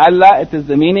 Yata'alla, it is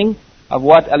the meaning of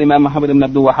what Al-Imam Muhammad ibn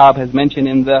Abdul Wahhab has mentioned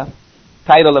in the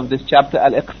title of this chapter,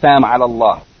 Al-Iqsam ala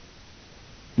Allah,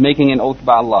 making an oath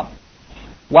by Allah.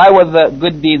 Why were the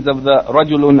good deeds of the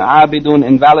Rajulun Abidun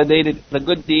invalidated? The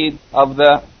good deeds of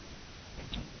the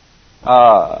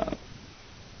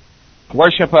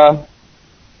worshipper,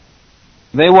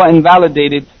 they were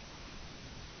invalidated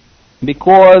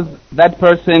because that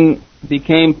person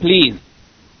became pleased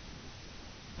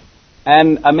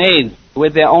and amazed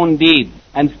with their own deeds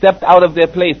and stepped out of their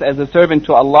place as a servant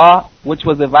to Allah, which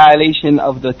was a violation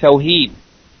of the Tawheed,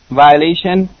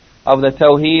 violation of the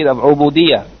Tawheed of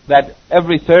Ubudiyyah, that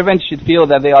every servant should feel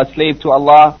that they are slave to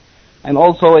Allah, and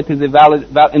also it is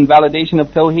a invalidation of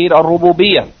Tawheed or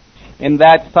Rububiyyah, in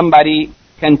that somebody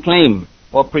can claim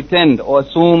or pretend or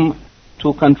assume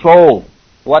to control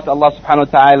what Allah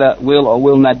subhanahu wa ta'ala will or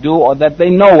will not do, or that they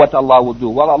know what Allah will do.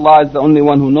 Well, Allah is the only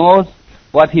one who knows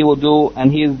what He will do,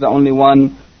 and He is the only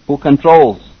one who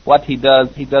controls what He does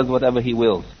whatever He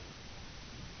wills.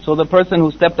 So the person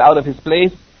who stepped out of his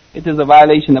place, it is a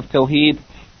violation of Tawheed,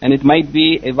 and it might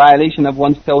be a violation of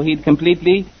one's Tawheed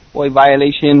completely, or a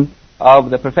violation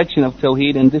of the perfection of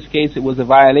Tawheed. In this case, it was a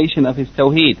violation of his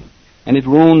Tawheed, and it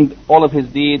ruined all of his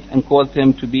deeds and caused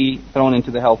him to be thrown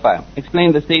into the hellfire.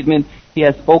 Explain the statement, he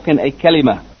has spoken a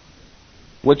kalima,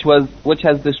 which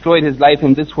has destroyed his life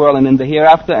in this world and in the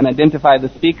hereafter, and identify the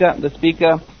speaker. The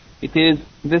speaker,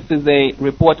 this is a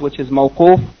report which is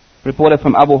mawquf, reported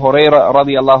from Abu Hurairah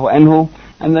radiyallahu anhu,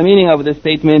 and the meaning of this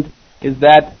statement is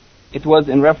that it was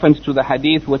in reference to the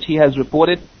hadith which he has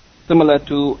reported, similar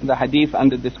to the hadith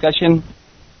under discussion,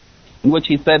 in which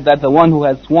he said that the one who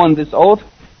has sworn this oath,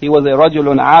 he was a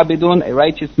rajulun abidun, a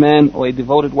righteous man or a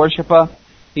devoted worshipper.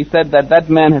 He said that that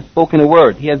man has spoken a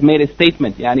word, he has made a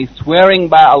statement, yani swearing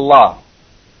by Allah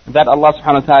that Allah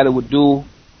subhanahu wa ta'ala would do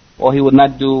or He would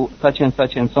not do such and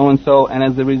such and so, and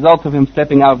as a result of him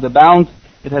stepping out of the bounds,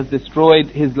 it has destroyed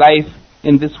his life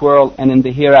in this world and in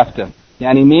the hereafter.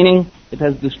 Yani meaning, it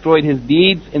has destroyed his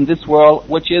deeds in this world,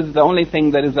 which is the only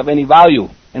thing that is of any value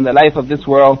in the life of this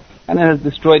world, and it has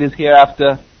destroyed his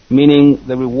hereafter, meaning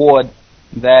the reward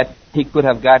that he could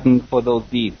have gotten for those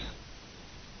deeds.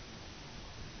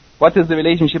 What is the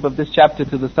relationship of this chapter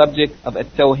to the subject of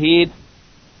at-Tawheed?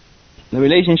 The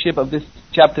relationship of this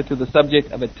chapter to the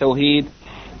subject of at-Tawheed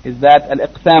is that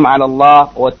al-iqsam ala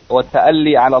Allah or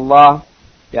ta'alli ala Allah,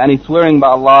 yani swearing by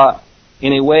Allah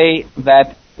in a way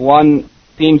that one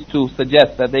seems to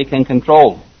suggest that they can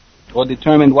control or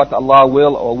determine what Allah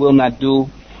will or will not do.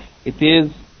 It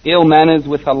is ill manners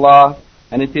with Allah,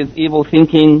 and it is evil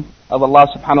thinking of Allah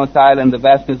subhanahu wa ta'ala and the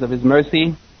vastness of His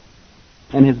mercy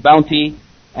and His bounty,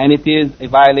 and it is a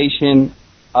violation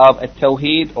of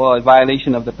Tawheed, or a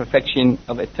violation of the perfection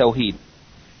of Tawheed.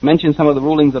 Mention some of the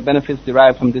rulings of benefits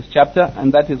derived from this chapter,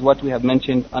 and that is what we have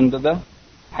mentioned under the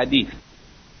hadith.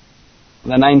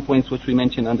 The 9 points which we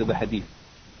mentioned under the hadith.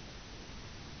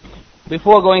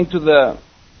 Before going to the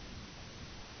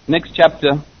next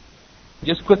chapter,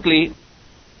 just quickly,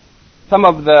 some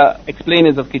of the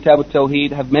explainers of Kitab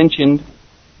al-Tawheed have mentioned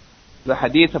the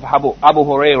hadith of Abu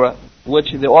Huraira,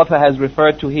 which the author has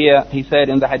referred to here. He said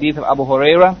in the hadith of Abu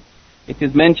Huraira, it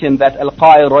is mentioned that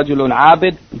al-qa'il rajulun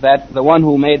abid, that the one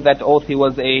who made that oath, he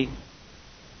was a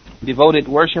devoted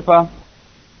worshipper.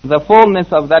 The fullness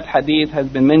of that hadith has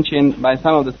been mentioned by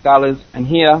some of the scholars, and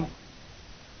here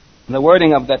the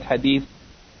wording of that hadith,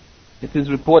 it is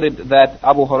reported that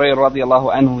Abu Hurairah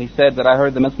radiallahu anhu, he said that I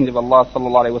heard the Messenger of Allah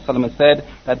sallallahu alaihi wasallam said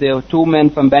that there were two men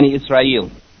from Bani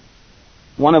Israel.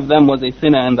 One of them was a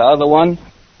sinner and the other one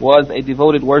was a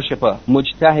devoted worshipper,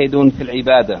 mujtahidun fil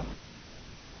ibadah.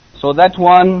 So that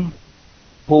one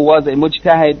who was a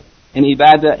mujtahid in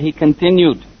ibadah, he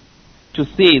continued to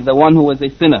see the one who was a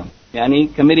sinner,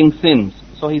 yani committing sins.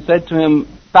 So he said to him,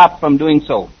 stop from doing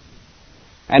so.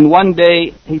 And one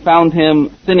day he found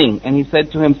him sinning, and he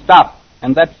said to him, stop.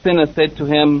 And that sinner said to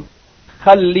him,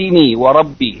 khallini wa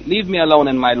rabbi, leave me alone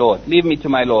and my Lord, leave me to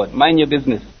my Lord, mind your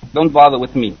business, don't bother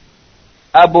with me.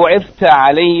 Abu'ifta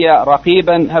alayya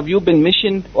raqiban, have you been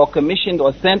missioned or commissioned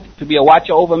or sent to be a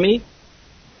watcher over me?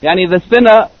 Yani the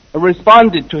sinner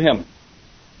responded to him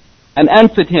and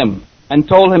answered him and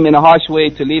told him in a harsh way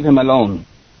to leave him alone.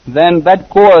 Then that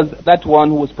caused that one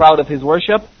who was proud of his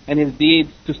worship and his deeds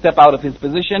to step out of his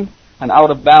position and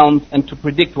out of bounds and to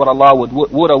predict what Allah would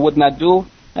or would not do.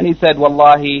 And he said,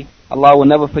 Wallahi, Allah will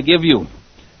never forgive you,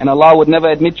 and Allah would never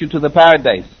admit you to the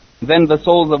paradise. Then the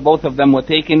souls of both of them were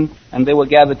taken, and they were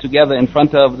gathered together in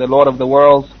front of the Lord of the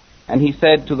worlds. And he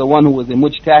said to the one who was a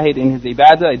mujtahid in his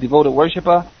ibadah, a devoted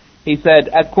worshipper, he said,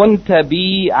 Akunta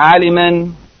bi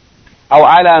aliman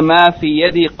aw ala ma fi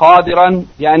yadi qadiran,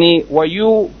 yani, were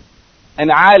you an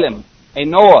alim, a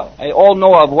knower, a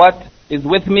all-knower of what is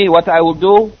with me, what I will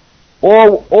do?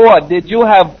 Or did you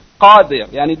have qadir,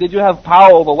 yani did you have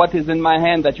power over what is in my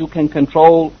hand that you can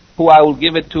control who I will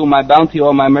give it to, my bounty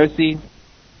or my mercy?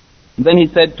 Then he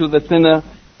said to the sinner,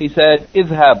 he said,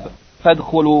 Idhab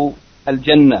fadkhulu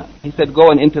al-jannah. He said, go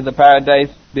and enter the paradise,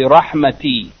 bi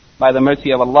rahmati, by the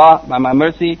mercy of Allah, by my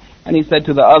mercy. And he said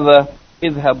to the other,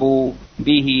 Idhabu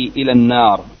bihi ila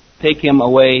an-nar, take him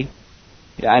away,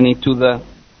 yani to the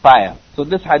fire. So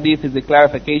this hadith is a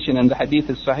clarification, and the hadith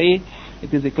is sahih.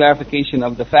 It is a clarification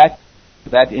of the fact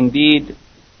that indeed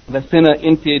the sinner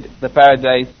entered the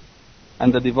paradise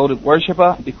and the devoted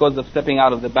worshipper, because of stepping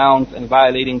out of the bounds and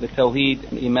violating the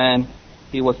Tawheed and Iman,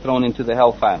 he was thrown into the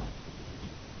hellfire.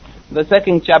 The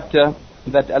second chapter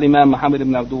that Al-Imam Muhammad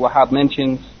ibn Abdul Wahhab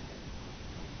mentions,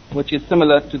 which is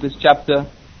similar to this chapter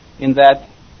in that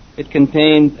it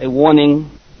contains a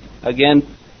warning against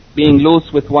being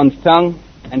loose with one's tongue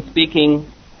and speaking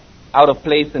out of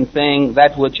place and saying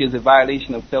that which is a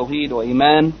violation of Tawheed or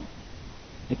Iman.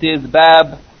 It is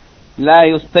Bab لا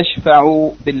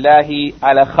يستشفع بالله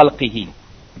على خلقه.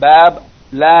 باب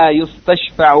لا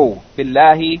يستشفع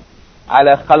بالله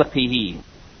على خلقه.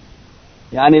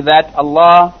 Yani that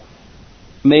Allah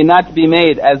may not be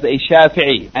made as a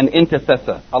shafi'i, an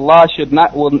intercessor. Allah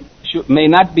may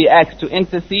not be asked to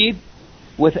intercede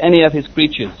with any of His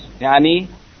creatures. Yani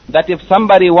that if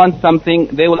somebody wants something,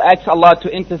 they will ask Allah to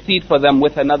intercede for them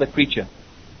with another creature.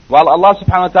 While Allah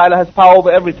subhanahu wa ta'ala has power over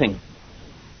everything.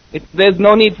 There's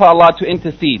no need for Allah to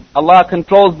intercede. Allah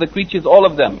controls the creatures, all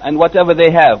of them, and whatever they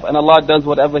have, and Allah does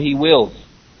whatever He wills.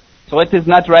 So it is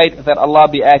not right that Allah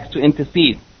be asked to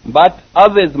intercede. But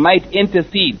others might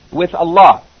intercede with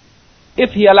Allah, if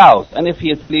He allows, and if He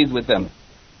is pleased with them.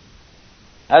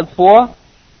 As for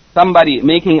somebody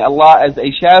making Allah as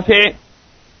a shafi',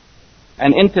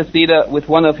 an interceder with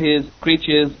one of His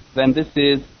creatures, then this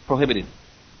is prohibited.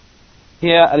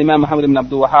 Here, Imam Muhammad ibn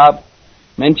Abdul Wahhab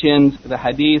mentions the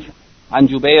hadith عن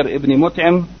جبير ابن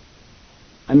مطعم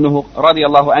أنه رضي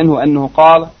الله عنه أنه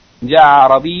قال جاء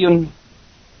عربي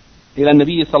إلى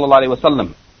النبي صلى الله عليه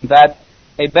وسلم, that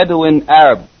a Bedouin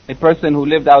Arab, a person who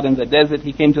lived out in the desert,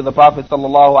 he came to the Prophet صلى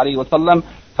الله عليه وسلم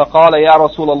فقال يا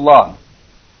رسول الله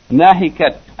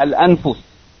ناهكت الأنفس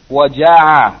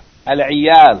وجاع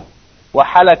العيال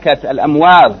وحلكت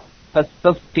الأموال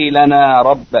فاستسقي لنا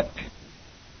ربك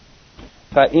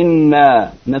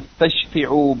فإنا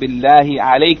نستشفع بالله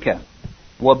عليك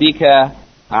وبك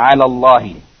على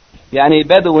الله. Yani a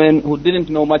Bedouin who didn't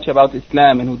know much about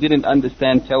Islam and who didn't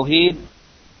understand Tawheed,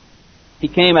 He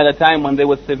came at a time when there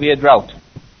was severe drought.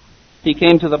 He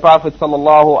came to the Prophet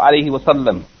sallallahu alaihi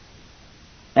wasallam,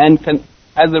 and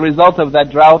as a result of that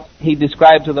drought, he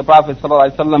described to the Prophet sallallahu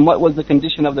alaihi wasallam what was the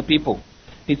condition of the people.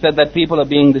 He said that people are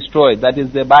being destroyed, that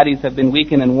is, their bodies have been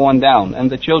weakened and worn down, and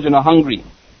the children are hungry.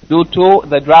 Due to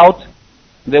the drought,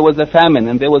 there was a famine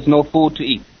and there was no food to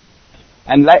eat.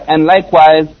 And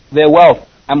likewise, their wealth,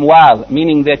 amwal,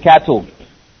 meaning their cattle,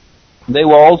 they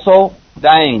were also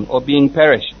dying or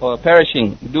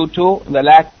perishing due to the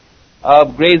lack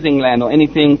of grazing land or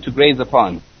anything to graze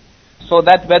upon. So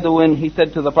that Bedouin, he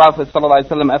said to the Prophet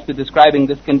ﷺ after describing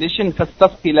this condition,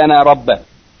 فَاسْتَسْقِ لَنَا رَبَّكَ,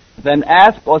 then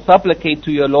ask or supplicate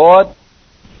to your Lord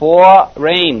for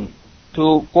rain,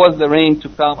 to cause the rain to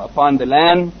come upon the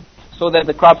land, so that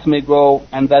the crops may grow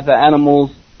and that the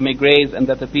animals may graze and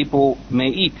that the people may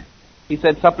eat. He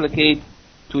said, supplicate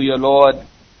to your Lord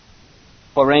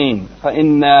for rain.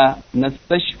 فَإِنَّا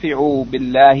نَسْتَشْفِعُ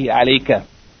بِاللَّهِ عَلَيْكَ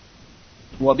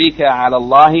وَبِكَ عَلَى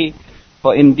اللَّهِ.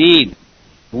 For indeed,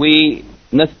 we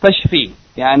nastashfi,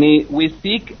 yani we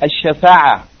seek a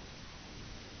shafa'a,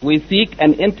 we seek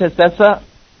an intercessor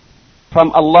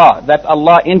from Allah, that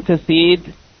Allah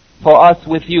intercede for us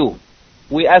with you.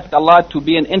 We ask Allah to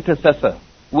be an intercessor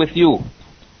with you,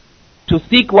 to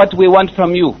seek what we want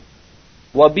from you.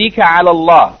 وَبِكَ عَلَى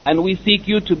اللَّهِ, and we seek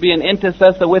you to be an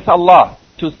intercessor with Allah,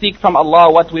 to seek from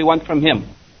Allah what we want from Him.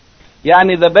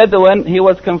 Yani the Bedouin, he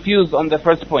was confused on the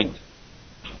first point,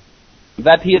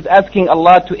 that he is asking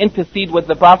Allah to intercede with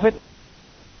the Prophet,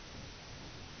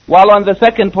 while on the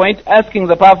second point, asking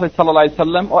the Prophet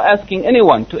ﷺ or asking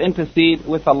anyone to intercede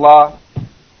with Allah,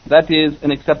 that is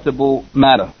an acceptable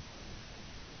matter.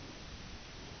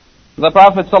 The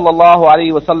Prophet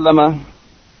ﷺ,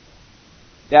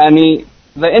 yani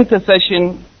the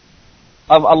intercession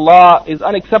of Allah is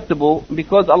unacceptable,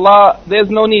 because Allah, there's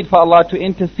no need for Allah to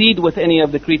intercede with any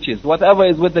of the creatures. Whatever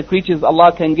is with the creatures,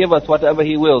 Allah can give us whatever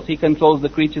He wills. He controls the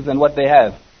creatures and what they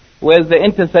have. Whereas the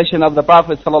intercession of the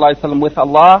Prophet ﷺ with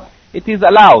Allah, it is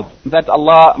allowed that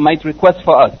Allah might request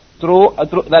for us,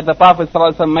 that the Prophet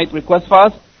ﷺ might request for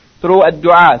us through a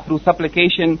dua, through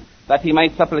supplication, that he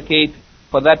might supplicate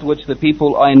for that which the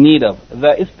people are in need of.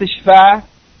 The istishfa'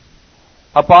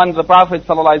 upon the Prophet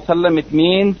ﷺ, it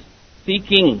means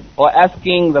seeking or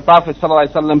asking the Prophet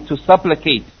ﷺ to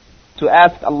supplicate, to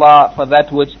ask Allah for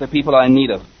that which the people are in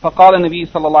need of. فقال النبي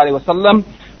صلى الله عليه وسلم,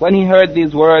 when he heard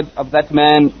these words of that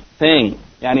man saying,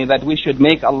 yani that we should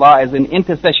make Allah as an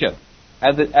intercessor,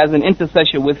 as an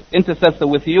intercessor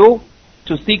with you,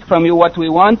 to seek from you what we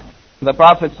want, the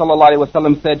Prophet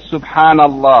ﷺ said,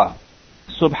 Subhanallah,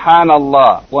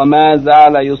 Subhanallah, وما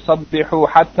زال يصبح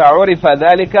حتى عرف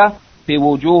ذلك في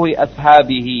وجوه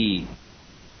أصحابه.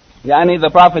 Yani the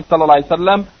Prophet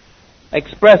ﷺ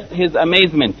expressed his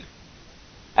amazement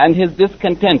and his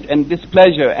discontent and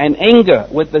displeasure and anger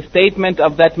with the statement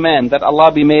of that man, that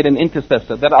Allah be made an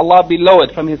intercessor, that Allah be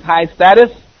lowered from his high status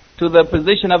to the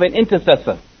position of an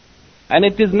intercessor. And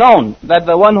it is known that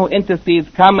the one who intercedes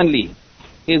commonly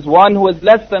is one who is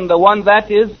less than the one that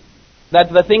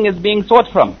the thing is being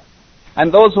sought from.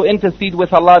 And those who intercede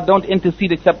with Allah don't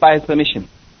intercede except by His permission.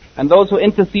 And those who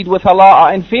intercede with Allah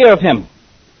are in fear of Him.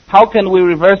 How can we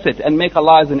reverse it and make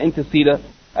Allah as an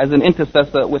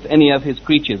intercessor with any of His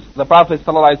creatures? The Prophet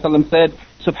ﷺ said,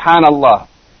 Subhanallah,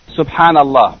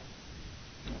 Subhanallah,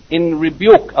 in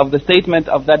rebuke of the statement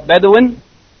of that Bedouin,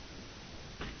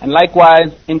 and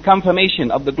likewise in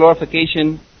confirmation of the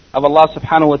glorification of Allah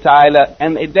subhanahu wa ta'ala,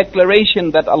 and a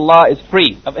declaration that Allah is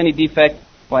free of any defect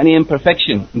or any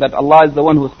imperfection, that Allah is the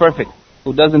one who is perfect,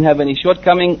 who doesn't have any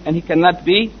shortcoming, and He cannot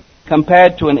be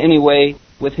compared to in any way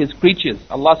with His creatures.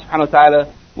 Allah subhanahu wa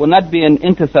ta'ala will not be an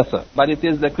intercessor, but it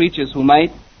is the creatures who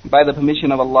might, by the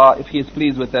permission of Allah, if He is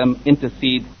pleased with them,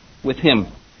 intercede with Him.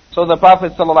 So the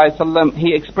Prophet ﷺ,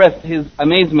 he expressed his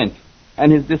amazement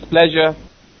and his displeasure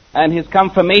and his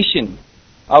confirmation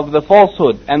of the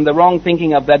falsehood and the wrong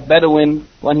thinking of that Bedouin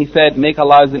when he said, make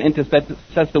Allah as an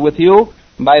intercessor with you,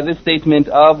 by this statement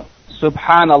of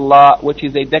Subhanallah, which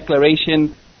is a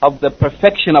declaration of the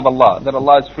perfection of Allah, that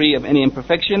Allah is free of any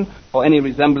imperfection or any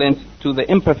resemblance to the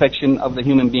imperfection of the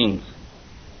human beings.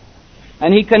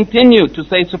 And he continued to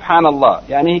say Subhanallah,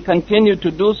 yani he continued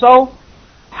to do so,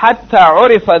 حَتَّى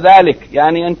عُرِفَ ذَلِكَ,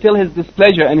 yani until his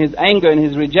displeasure and his anger and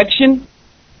his rejection,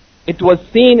 it was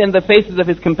seen in the faces of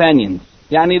his companions.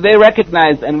 Yani they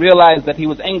recognized and realized that he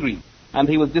was angry and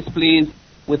he was displeased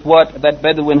with what that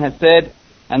Bedouin had said,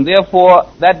 and therefore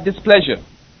that displeasure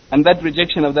and that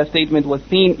rejection of that statement was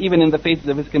seen even in the faces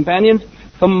of his companions.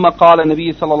 ثُمَّ قَالَ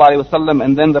النَّبِيُّ صلى الله عليه وسلم,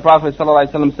 and then the Prophet صلى الله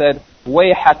عليه وسلم said,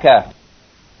 وَيْحَكَ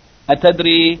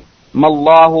أَتَدْرِي مَا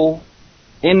اللَّهُ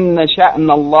إن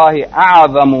شأن الله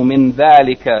أعظم من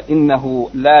ذلك إنه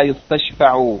لا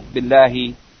يستشفع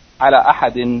بالله على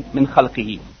أحد من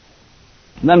خلقه.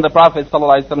 Then the Prophet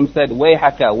ﷺ said,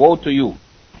 Wayhaka, woe to you.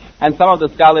 And some of the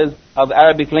scholars of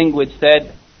Arabic language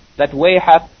said that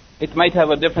wayhak, it might have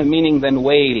a different meaning than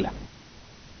wail.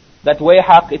 That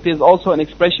wayhak, it is also an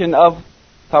expression of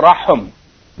tarahum.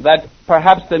 That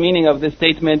perhaps the meaning of this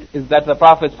statement is that the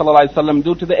Prophet ﷺ,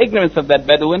 due to the ignorance of that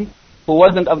Bedouin, who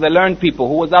wasn't of the learned people,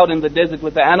 who was out in the desert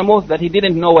with the animals, that he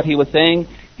didn't know what he was saying.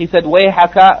 He said,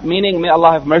 Wayhaka, meaning may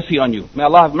Allah have mercy on you. May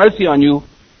Allah have mercy on you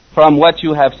from what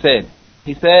you have said.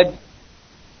 He said,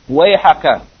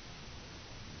 Wayhaka,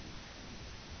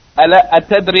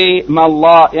 Atadri ma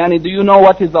Allah, yani do you know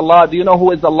what is Allah? Do you know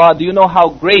who is Allah? Do you know how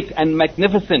great and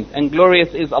magnificent and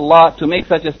glorious is Allah? To make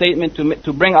such a statement,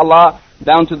 to bring Allah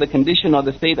down to the condition or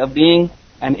the state of being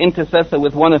an intercessor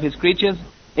with one of His creatures.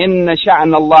 Inna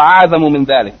sha'an Allah a'zamu min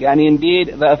dhalik. Yani indeed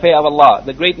the affair of Allah,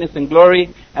 the greatness and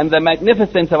glory and the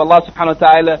magnificence of Allah subhanahu wa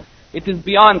ta'ala, it is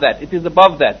beyond that, it is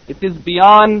above that. It is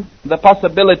beyond the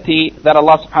possibility that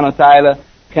Allah subhanahu wa ta'ala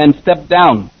can step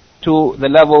down to the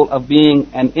level of being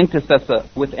an intercessor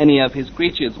with any of His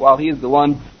creatures, while He is the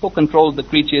one who controls the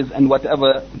creatures and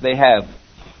whatever they have.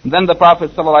 Then the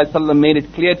Prophet ﷺ made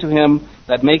it clear to him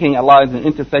that making Allah as an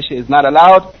intercessor is not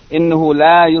allowed. إِنَّهُ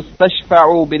لَا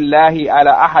يُسْتَشْفَعُ بِاللَّهِ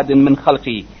عَلَى أَحَدٍ مِّنْ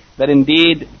خَلْقِهِ. That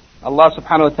indeed Allah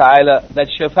subhanahu wa ta'ala, that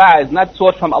shafa'ah is not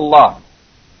sought from Allah.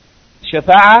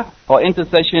 Shafa'ah or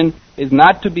intercession is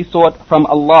not to be sought from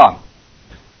Allah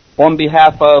on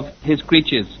behalf of His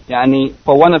creatures. Yani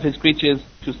for one of His creatures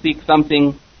to seek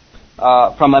something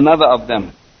from another of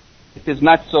them. It is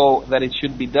not so that it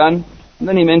should be done. And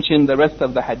then he mentioned the rest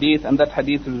of the hadith, and that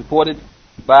hadith is reported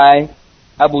by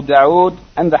Abu Dawood,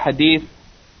 and the hadith,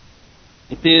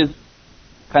 it is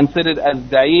considered as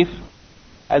da'if,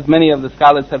 as many of the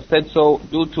scholars have said so,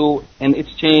 due to in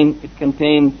its chain it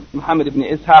contains Muhammad ibn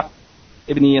Ishaq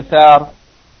ibn Yasar,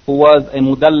 who was a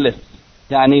mudallis,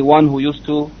 yani one who used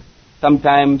to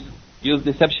sometimes use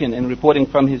deception in reporting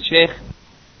from his sheikh,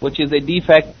 which is a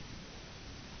defect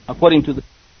according to the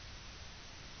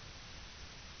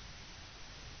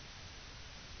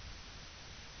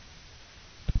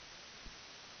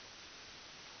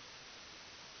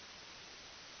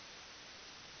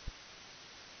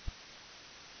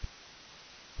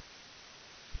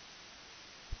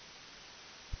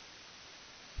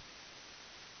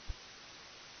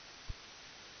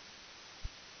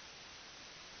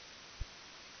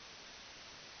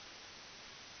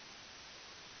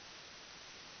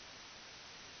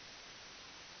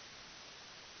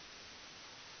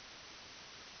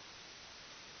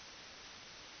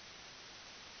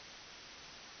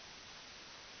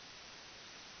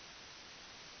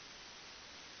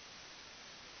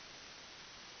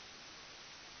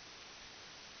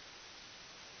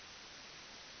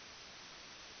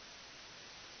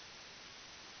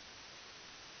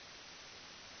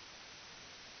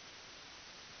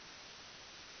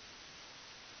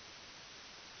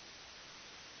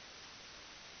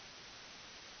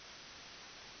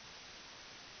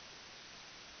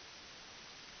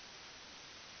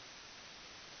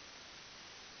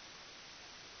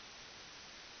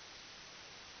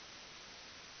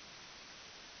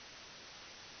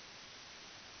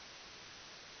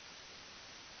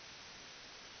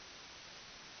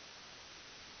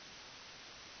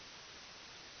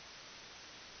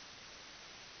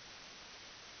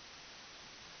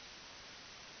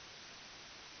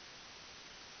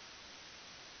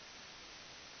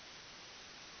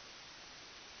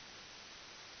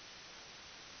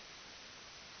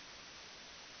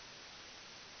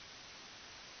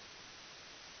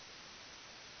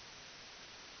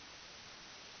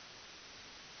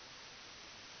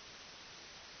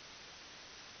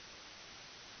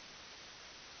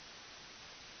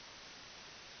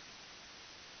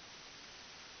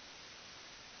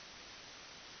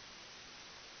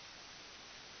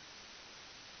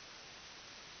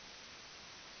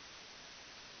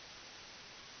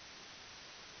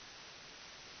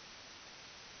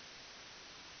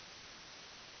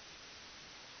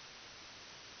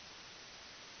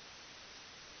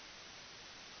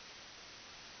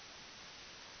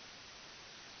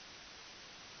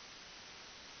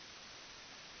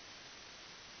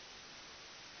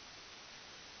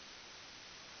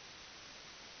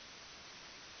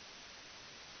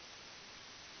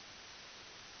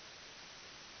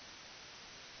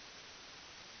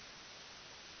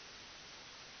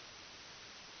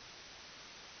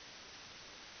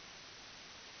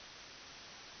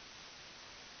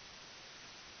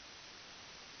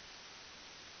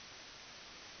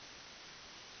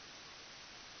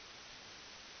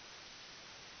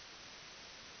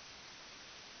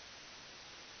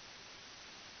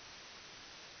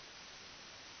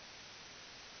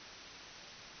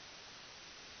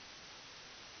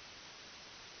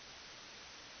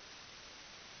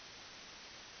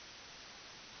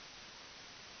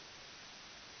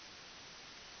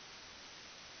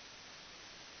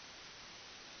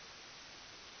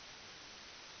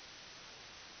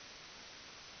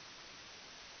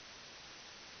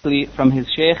from his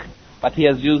sheikh, but he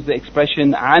has used the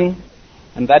expression an,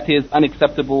 and that is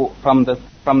unacceptable from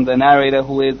the narrator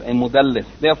who is a mudallis.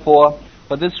 Therefore,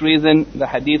 for this reason, the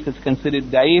hadith is considered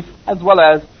da'if, as well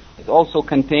as it also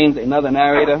contains another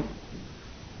narrator,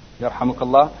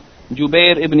 yarhamukallah,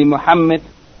 Jubair ibn Muhammad,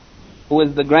 who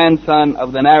is the grandson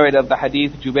of the narrator of the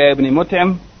hadith, Jubair ibn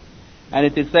Mut'im, and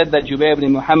it is said that Jubair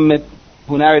ibn Muhammad,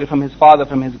 who narrated from his father,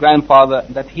 from his grandfather,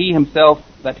 that he himself,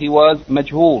 that he was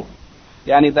majhul,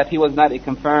 yani that he was not a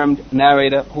confirmed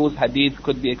narrator whose hadith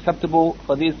could be acceptable.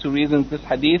 For these two reasons, this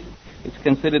hadith is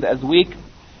considered as weak.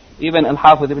 Even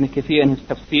Al-Hafiz ibn Kathir in his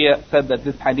tafsir said that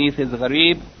this hadith is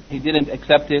ghareeb, he didn't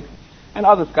accept it, and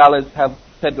other scholars have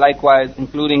said likewise,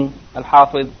 including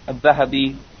Al-Hafiz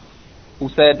al-Dhahabi, who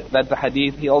said that the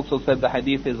hadith, he also said the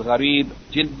hadith is ghareeb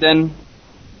jiddan,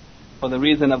 for the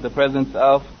reason of the presence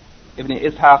of Ibn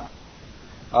Ishaq,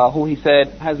 who he said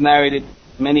has narrated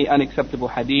many unacceptable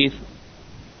hadith.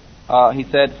 He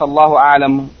said, فَاللَّهُ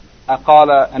أَعْلَمُ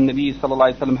أَقَالَ النَّبِيُّ صلى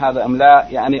الله عليه وسلم هذا أم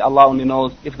لا, يعني Allah only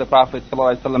knows if the Prophet صلى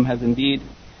الله عليه وسلم has indeed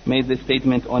made this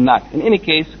statement or not. In any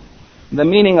case, the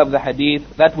meaning of the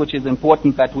hadith, that which is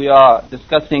important that we are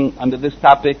discussing under this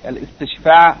topic,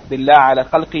 al-istishfa' billah ala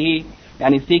khalqihi,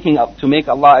 yani seeking to make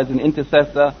Allah as an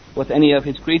intercessor with any of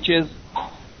his creatures.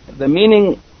 The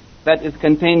meaning that is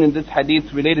contained in this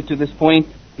hadith related to this point,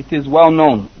 it is well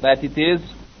known that it is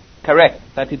correct,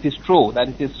 that it is true, that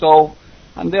it is so,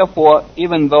 and therefore,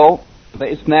 even though the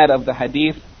isnad of the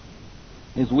hadith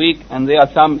is weak, and there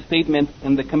are some statements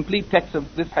in the complete text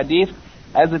of this hadith,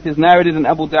 as it is narrated in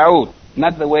Abu Dawood,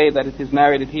 not the way that it is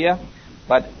narrated here,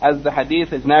 but as the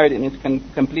hadith is narrated in its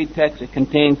complete text, it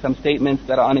contains some statements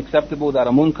that are unacceptable, that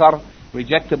are munkar,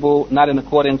 rejectable, not in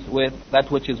accordance with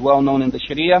that which is well known in the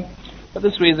Sharia. For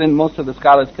this reason, most of the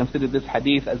scholars consider this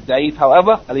hadith as da'if.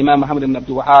 However, Al-Imam Muhammad ibn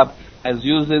Abdul Wahhab has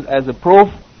used it as a proof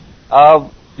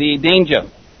of the danger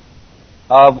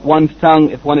of one's tongue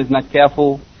if one is not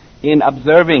careful in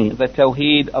observing the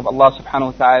Tawheed of Allah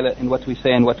subhanahu wa ta'ala in what we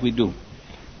say and what we do.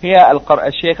 Here,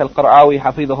 Al-Shaykh Al-Qar'awi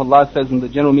hafidhahullah says in the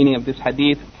general meaning of this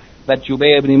hadith that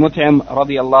Jubayr ibn Mut'im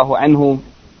radiyallahu anhu,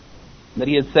 that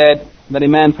he has said that a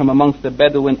man from amongst the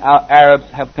Bedouin Arabs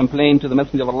have complained to the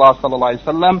Messenger of Allah sallallahu alaihi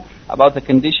wasallam about the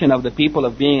condition of the people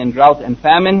of being in drought and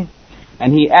famine,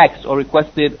 and he asked or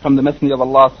requested from the Messenger of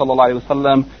Allah sallallahu alaihi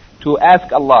wasallam to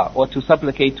ask Allah or to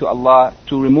supplicate to Allah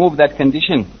to remove that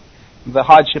condition, the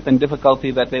hardship and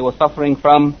difficulty that they were suffering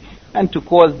from, and to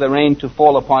cause the rain to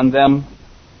fall upon them,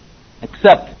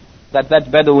 except that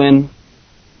Bedouin,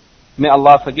 may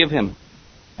Allah forgive him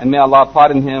and may Allah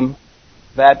pardon him,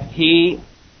 that he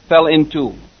fell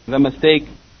into the mistake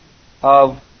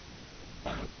of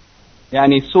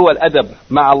يعني سوء الأدب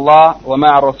مع الله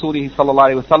ومع رسوله صلى الله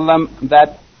عليه وسلم,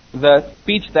 that the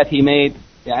speech that he made,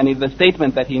 يعني the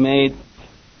statement that he made,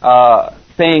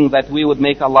 saying that we would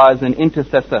make Allah as an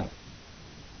intercessor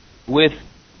with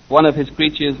one of his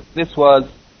creatures, this was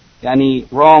yani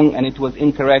wrong, and it was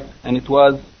incorrect, and it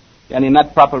was yani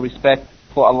not proper respect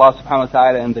for Allah subhanahu wa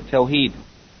ta'ala and the Tawheed,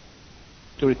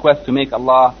 to request to make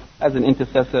Allah as an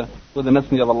intercessor with the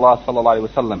Messenger of Allah sallallahu alaihi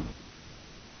wasallam.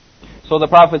 So the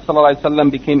Prophet sallallahu alaihi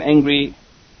wasallam became angry,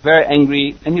 very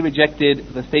angry, and he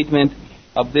rejected the statement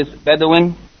of this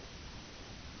Bedouin,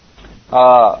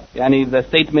 yani the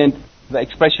statement, the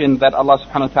expression that Allah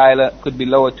subhanahu wa ta'ala could be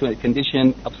lowered to a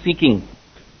condition of seeking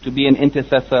to be an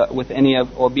intercessor with any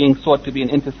of, or being sought to be an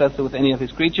intercessor with any of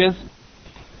his creatures.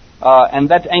 And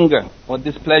that anger or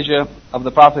displeasure of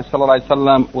the Prophet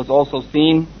ﷺ was also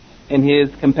seen in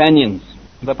his companions.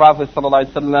 The Prophet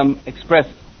ﷺ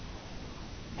expressed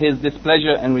his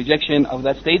displeasure and rejection of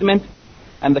that statement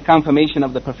and the confirmation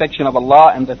of the perfection of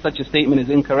Allah, and that such a statement is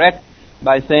incorrect,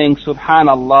 by saying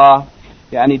Subhanallah,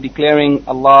 yani declaring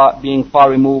Allah being far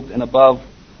removed and above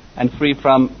and free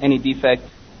from any defect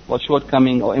or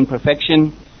shortcoming or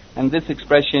imperfection. And this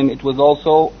expression, it was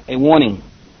also a warning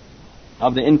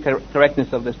of the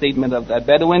incorrectness of the statement of that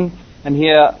Bedouin. And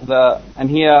here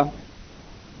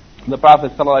the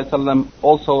Prophet ﷺ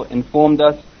also informed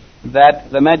us that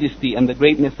the majesty and the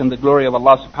greatness and the glory of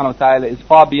Allah subhanahu wa ta'ala is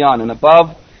far beyond and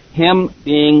above him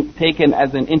being taken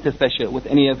as an intercessor with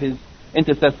any of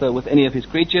his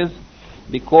creatures,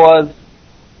 because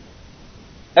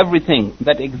everything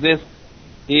that exists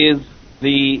is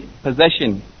the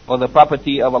possession or the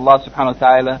property of Allah subhanahu wa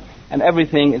ta'ala, and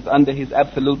everything is under his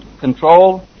absolute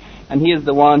control, and he is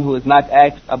the one who is not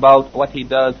asked about what he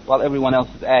does, while everyone else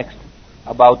is asked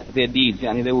about their deeds,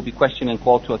 yani they will be questioned and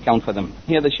called to account for them.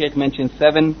 Here the Shaykh mentions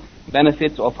 7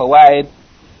 benefits or fawaid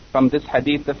from this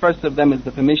hadith. The first of them is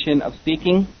the permission of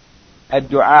seeking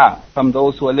ad-du'a from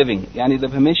those who are living, yani the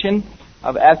permission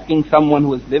of asking someone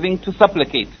who is living to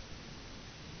supplicate.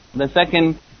 The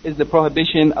second is the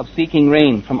prohibition of seeking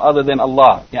rain from other than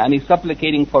Allah. Yani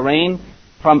supplicating for rain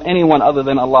from anyone other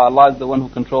than Allah. Allah is the one who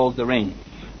controls the rain.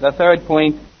 The third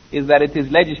point is that it is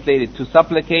legislated to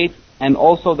supplicate, and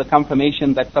also the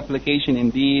confirmation that supplication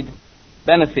indeed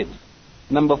benefits.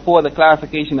 Number 4, the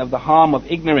clarification of the harm of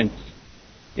ignorance.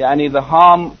 Yani the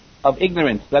harm of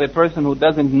ignorance, that a person who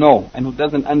doesn't know and who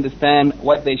doesn't understand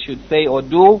what they should say or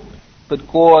do could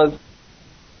cause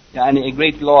a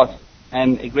great loss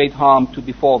and a great harm to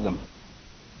befall them.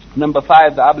 Number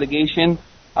 5, the obligation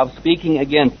of speaking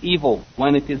against evil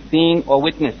when it is seen or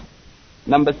witnessed.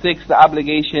 Number 6, the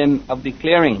obligation of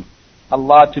declaring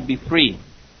Allah to be free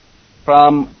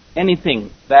from anything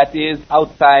that is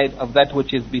outside of that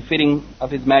which is befitting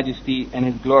of His majesty and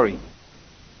His glory.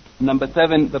 Number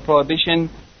 7, the prohibition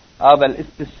of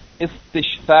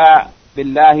al-istishfa'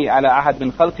 billahi ala ahad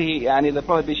min khalqihi, yani the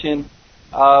prohibition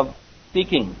of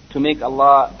seeking to make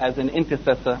Allah as an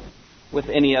intercessor with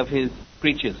any of His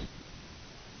creatures.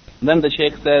 Then the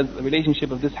Shaykh says the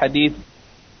relationship of this hadith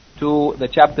to the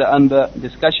chapter under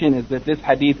discussion is that this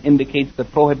hadith indicates the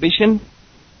prohibition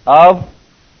of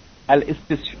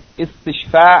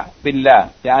al-istishfa'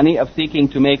 billah, yani of seeking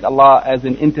to make Allah as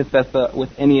an intercessor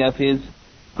with any of His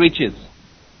creatures.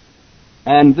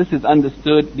 And this is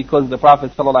understood because the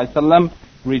Prophet ﷺ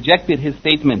rejected his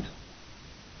statement.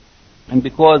 And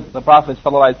because the Prophet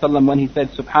ﷺ, when he said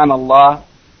Subhanallah,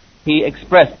 he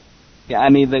expressed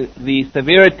the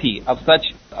severity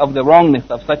of the wrongness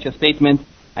of such a statement,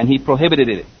 and he prohibited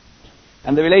it.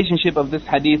 And the relationship of this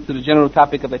hadith to the general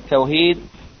topic of Tawheed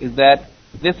is that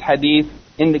this hadith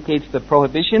indicates the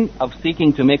prohibition of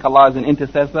seeking to make Allah as an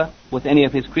intercessor with any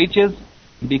of His creatures,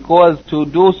 because to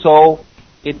do so,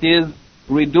 it is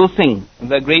reducing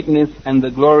the greatness and the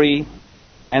glory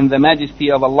and the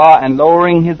majesty of Allah and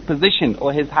lowering His position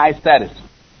or His high status.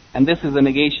 And this is a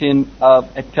negation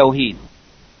of Tawheed.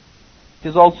 It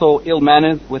is also ill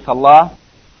manners with Allah,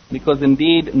 because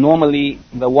indeed normally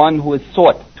the one who is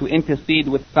sought to intercede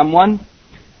with someone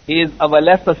is of a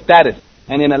lesser status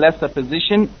and in a lesser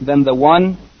position than the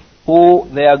one who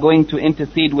they are going to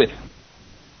intercede with.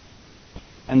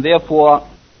 And therefore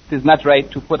it is not right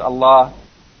to put Allah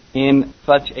in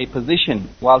such a position,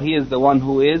 while He is the one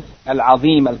who is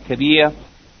Al-Azim Al-Kabir.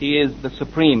 He is the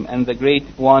supreme and the great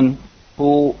one,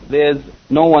 who there's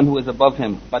no one who is above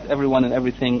Him, but everyone and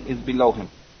everything is below Him.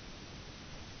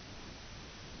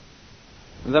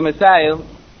 The Masail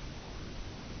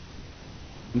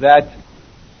that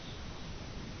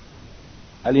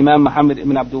Al-Imam Muhammad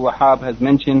ibn Abdul Wahhab has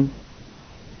mentioned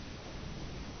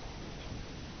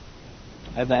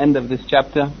at the end of this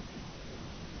chapter,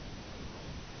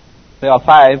 there are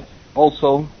 5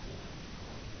 also.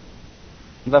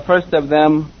 The first of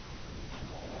them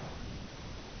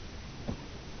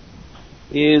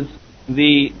is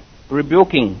the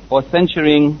rebuking or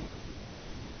censuring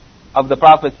of the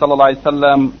Prophet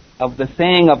ﷺ of the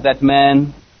saying of that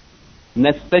man,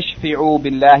 نَسْتَشْفِعُوا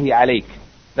بِاللَّهِ عَلَيْكَ,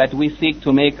 that we seek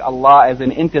to make Allah as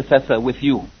an intercessor with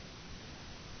you.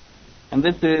 And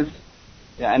this is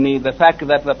the fact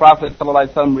that the Prophet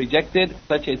ﷺ rejected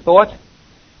such a thought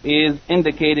is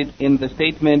indicated in the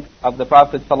statement of the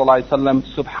Prophet ﷺ,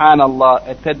 Subhanallah,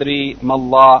 atadri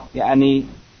mallah,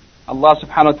 Allah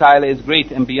subhanahu wa ta'ala is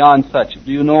great and beyond such.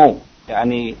 Do you know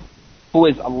who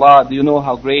is Allah? Do you know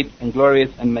how great and glorious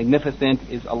and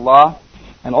magnificent is Allah?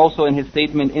 And also in his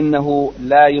statement, إِنَّهُ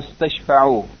لَا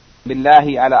يُسْتَشْفَعُ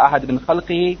بِاللَّهِ عَلَى أَحَدٍ مِنْ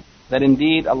خَلْقِهِ, that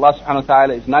indeed Allah subhanahu wa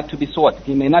ta'ala is not to be sought.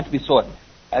 He may not be sought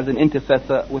as an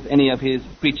intercessor with any of His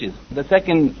creatures. The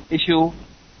second issue,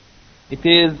 it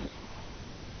is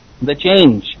the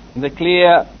change, the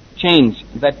clear change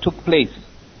that took place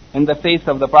in the face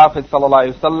of the Prophet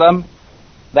ﷺ,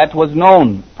 that was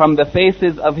known from the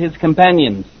faces of his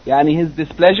companions, his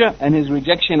displeasure and his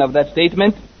rejection of that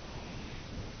statement.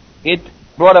 It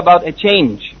brought about a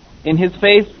change in his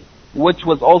face, which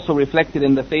was also reflected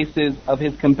in the faces of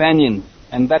his companions,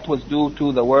 and that was due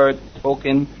to the word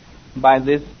spoken by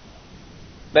this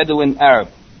Bedouin Arab.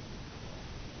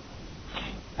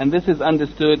 And this is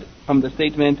understood from the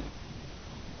statement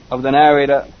of the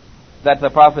narrator that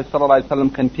the Prophet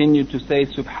ﷺ continued to say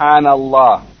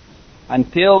Subhanallah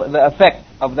until the effect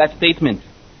of that statement,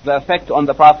 the effect on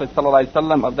the Prophet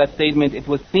ﷺ of that statement, it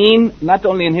was seen not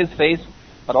only in his face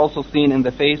but also seen in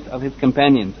the face of his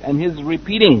companions. And his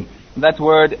repeating that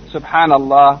word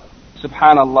Subhanallah,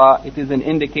 Subhanallah, it is an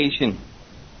indication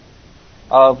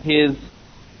of his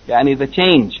the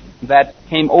change that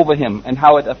came over him and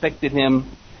how it affected him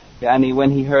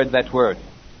when he heard that word.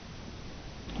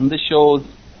 And this shows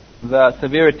the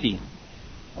severity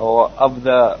or of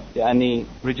the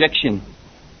rejection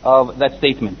of that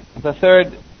statement. The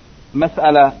third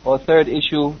mas'ala or third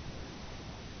issue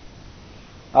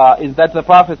is that the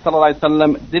Prophet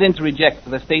ﷺ didn't reject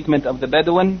the statement of the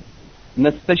Bedouin,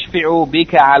 نستشفع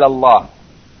بك على الله,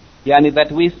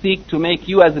 that we seek to make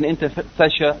you as an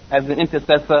intercessor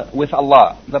with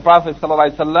Allah. The Prophet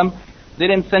ﷺ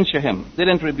didn't censure him,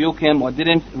 didn't rebuke him, or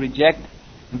didn't reject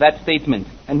that statement.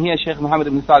 And here Shaykh Muhammad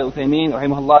ibn Salih al-Uthaymeen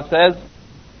rahimahullah says,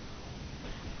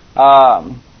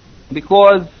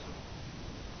 because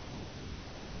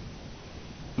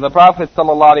the Prophet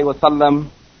ﷺ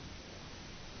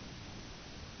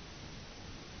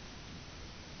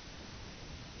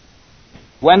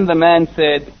when the man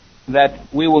said that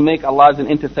we will make Allah as an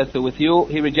intercessor with you,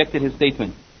 he rejected his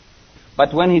statement.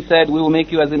 But when he said we will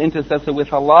make you as an intercessor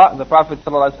with Allah, the Prophet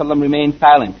ﷺ remained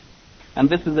silent. And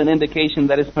this is an indication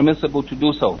that it's permissible to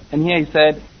do so. And here he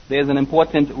said there's an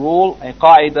important rule, a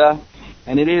qaida,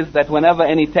 and it is that whenever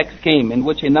any text came in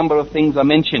which a number of things are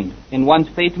mentioned in one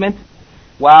statement,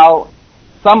 while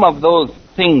some of those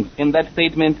things in that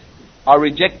statement are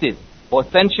rejected or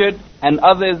censured, and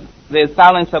others there's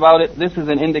silence about it, this is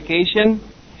an indication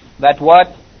that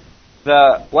what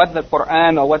the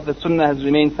Quran or what the Sunnah has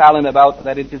remained silent about,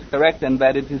 that it is correct and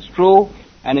that it is true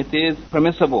and it is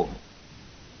permissible.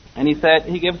 And he said,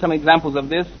 he gave some examples of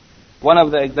this. One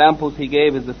of the examples he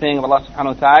gave is the saying of Allah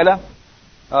subhanahu wa ta'ala,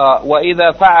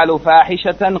 وَإِذَا فَعَلُوا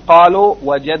فَاحِشَةً قَالُوا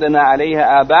وَجَدْنَا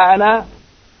عَلَيْهَا آبَاءَنَا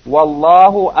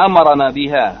وَاللَّهُ أَمَرَنَا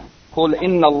بِهَا قُلْ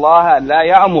إِنَّ اللَّهَ لَا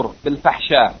يَأْمُرُ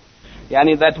بِالْفَحْشَاءِ.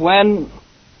 That when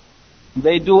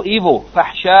they do evil,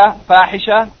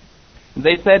 fahisha,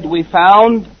 they said, we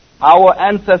found our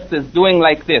ancestors doing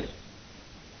like this,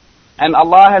 and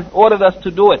Allah has ordered us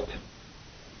to do it.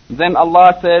 Then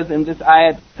Allah says in this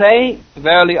ayat, say,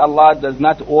 verily Allah does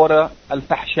not order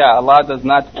al-fahsha, Allah does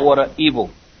not order evil.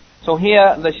 So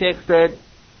here the Shaykh said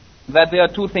that there are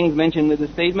two things mentioned in the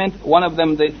statement. One of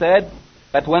them, they said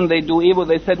that when they do evil,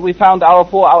 they said, we found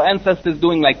our ancestors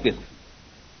doing like this.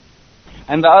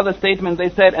 And the other statement they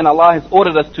said, and Allah has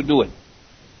ordered us to do it.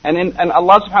 And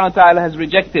Allah subhanahu wa ta'ala has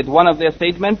rejected one of their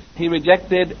statements. He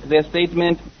rejected their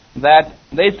statement that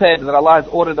they said that Allah has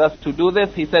ordered us to do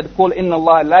this. He said, قُلْ إِنَّ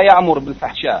اللَّهَ لَا يَأْمُرُ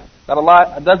بِالْفَحْشَاءِ, that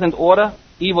Allah doesn't order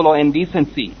evil or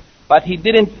indecency. But He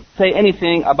didn't say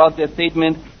anything about their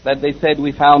statement that they said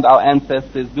we found our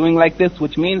ancestors doing like this,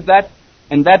 which means that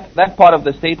in that part of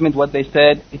the statement, what they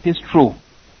said, it is true.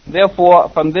 Therefore,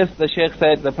 from this, the Shaykh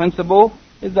said, the principle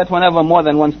is that whenever more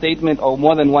than one statement or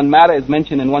more than one matter is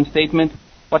mentioned in one statement,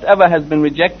 whatever has been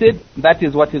rejected, that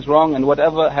is what is wrong, and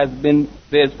whatever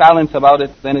there's silence about it,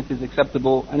 then it is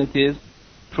acceptable and it is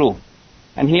true.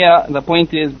 And here the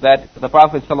point is that the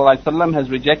Prophet ﷺ has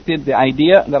rejected the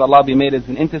idea that Allah be made as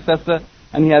an intercessor,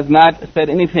 and he has not said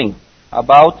anything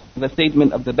about the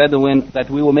statement of the Bedouin that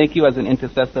we will make you as an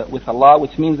intercessor with Allah,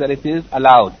 which means that it is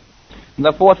allowed.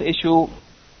 The fourth issue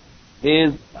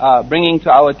is bringing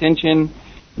to our attention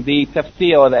the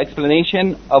tafsir or the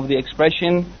explanation of the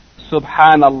expression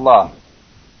Subhanallah.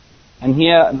 And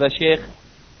here the Shaykh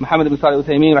Muhammad ibn Salih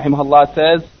al-Uthaymeen rahimahullah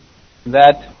says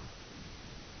that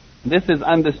this is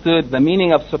understood, the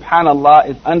meaning of Subhanallah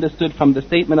is understood from the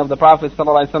statement of the Prophet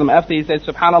ﷺ. After he said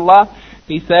Subhanallah,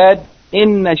 he said,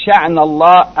 Inna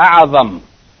sha'nallah a'azam.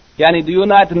 Do you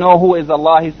not know who is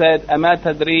Allah? He said, Ama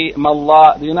tadri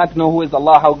mallah. Do you not know who is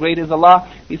Allah? How great is Allah?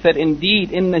 He said,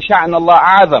 indeed, Inna sha'nallah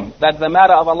a'azam, that the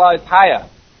matter of Allah is higher.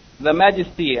 The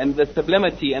majesty and the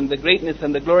sublimity and the greatness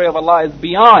and the glory of Allah is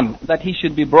beyond that He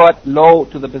should be brought low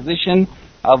to the position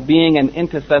of being an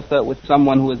intercessor with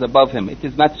someone who is above Him. It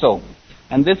is not so.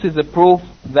 And this is a proof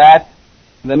that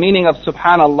the meaning of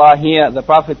Subhanallah here, the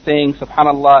Prophet saying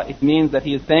Subhanallah, it means that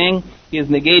he is saying, he is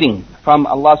negating from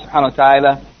Allah subhanahu wa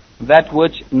ta'ala that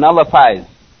which nullifies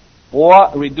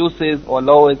or reduces or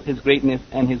lowers His greatness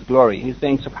and His glory. He is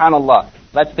saying Subhanallah.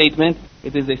 That statement,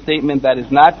 it is a statement that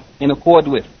is not in accord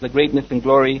with the greatness and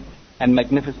glory and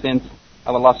magnificence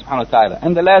of Allah subhanahu wa ta'ala.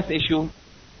 And the last issue,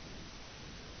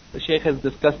 the Shaykh has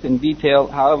discussed in detail,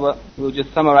 however, we'll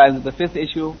just summarize the fifth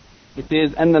issue. It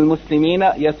is أن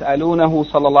المسلمين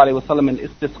يسألونه صلى الله عليه وسلم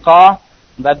الاستسقاء,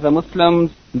 that the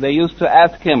Muslims, they used to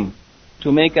ask him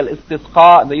to make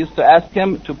al-istisqa, they used to ask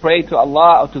him to pray to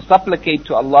Allah or to supplicate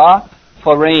to Allah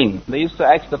for rain. They used to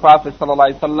ask the Prophet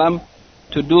ﷺ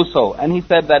to do so. And he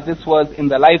said that this was in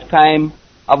the lifetime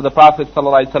of the Prophet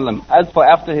ﷺ. As for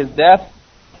after his death,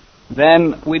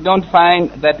 then we don't find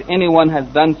that anyone has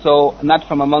done so, not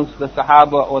from amongst the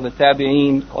Sahaba or the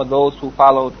Tabi'een or those who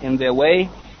followed in their way.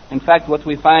 In fact, what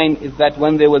we find is that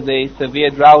when there was a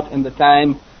severe drought in the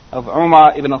time of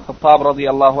Umar ibn al-Khattab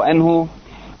radiyallahu anhu,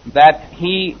 that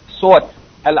he sought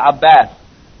Al-Abbas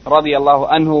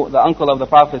radiyallahu anhu, the uncle of the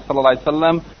Prophet sallallahu alaihi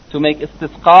wasallam, to make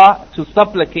istisqa, to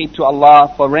supplicate to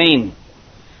Allah for rain.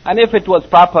 And if it was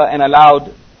proper and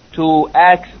allowed to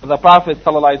ask the Prophet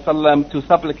ﷺ to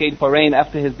supplicate for rain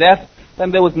after his death,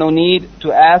 then there was no need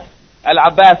to ask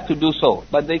Al-Abbas to do so.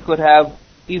 But they could have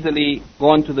easily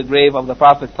gone to the grave of the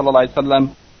Prophet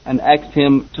ﷺ and asked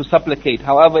him to supplicate.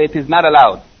 However, it is not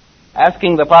allowed.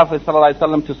 Asking the Prophet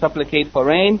ﷺ to supplicate for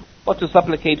rain or to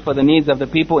supplicate for the needs of the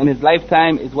people in his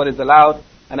lifetime is what is allowed,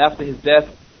 and after his death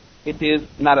it is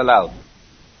not allowed.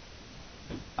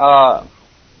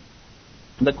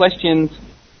 The questions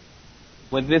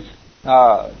with this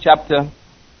chapter: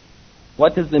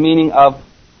 what is the meaning of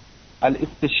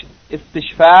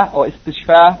al-istishfa or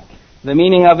istishfa? The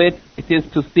meaning of it is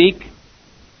to seek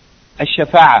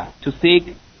al-shafa'ah, to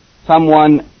seek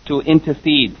someone to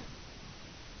intercede.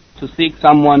 To seek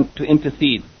someone to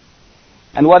intercede.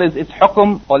 And what is its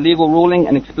hukum or legal ruling?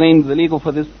 And explain the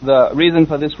reason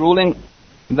for this ruling.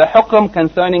 The hukum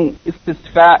concerning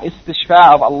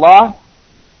istishfa of Allah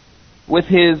with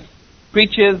His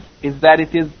creatures is that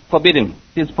it is forbidden,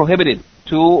 it is prohibited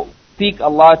to seek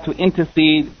Allah to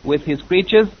intercede with His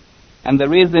creatures, and the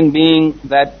reason being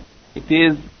that it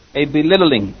is a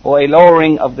belittling or a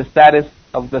lowering of the status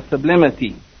of the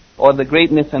sublimity or the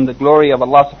greatness and the glory of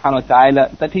Allah subhanahu wa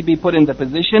ta'ala, that He be put in the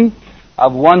position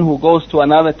of one who goes to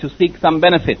another to seek some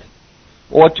benefit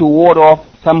or to ward off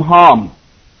some harm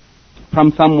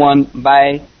from someone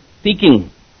by seeking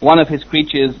one of His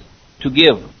creatures to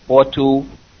give or to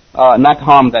not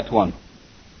harm that one.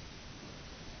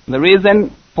 The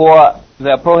reason for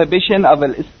the prohibition of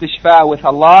al-istishfa with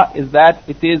Allah is that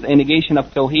it is a negation of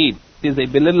Tawheed. It is a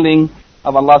belittling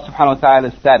of Allah subhanahu wa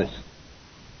ta'ala's status.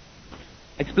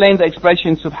 Explain the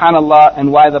expression Subhanallah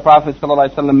and why the Prophet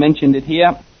ﷺ mentioned it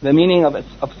here. The meaning of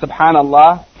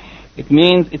Subhanallah, it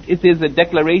means it is a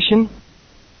declaration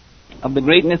of the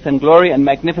greatness and glory and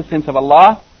magnificence of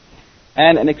Allah,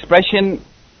 and an expression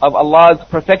of Allah's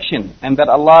perfection, and that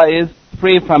Allah is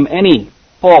free from any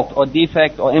fault or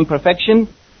defect or imperfection,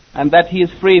 and that He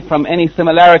is free from any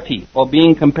similarity or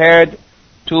being compared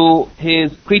to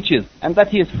His creatures, and that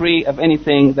He is free of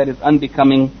anything that is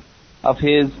unbecoming of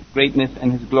His greatness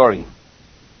and His glory.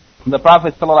 The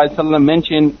Prophet ﷺ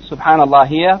mentioned Subhanallah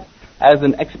here as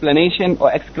an explanation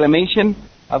or exclamation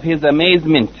of his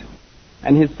amazement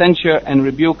and his censure and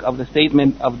rebuke of the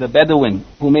statement of the Bedouin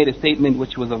who made a statement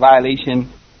which was a violation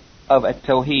of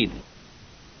at-Tawheed.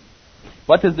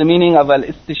 What is the meaning of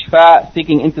al-istishfa,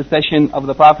 seeking intercession of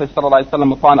the Prophet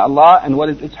ﷺ upon Allah, and what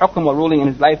is its hukum or ruling in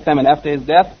his lifetime and after his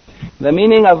death? The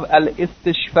meaning of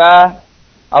al-istishfa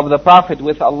of the Prophet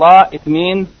with Allah, it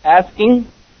means asking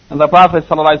the Prophet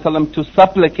ﷺ to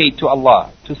supplicate to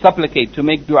Allah, to supplicate, to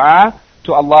make dua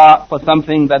to Allah for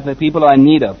something that the people are in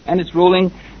need of. And its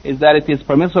ruling is that it is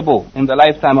permissible in the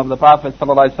lifetime of the Prophet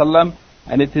ﷺ,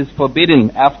 and it is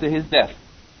forbidden after his death.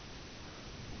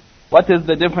 What is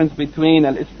the difference between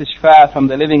al-istishfa from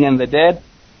the living and the dead?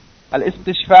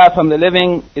 Al-istishfa from the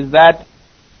living is that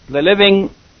the living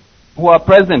who are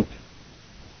present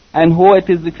and who it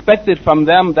is expected from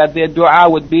them that their dua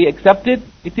would be accepted,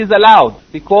 it is allowed,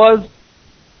 because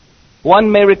one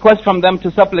may request from them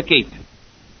to supplicate,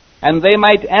 and they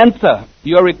might answer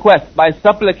your request by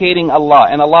supplicating Allah,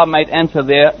 and Allah might answer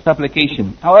their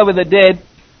supplication. However, the dead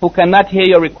who cannot hear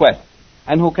your request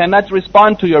and who cannot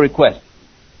respond to your request,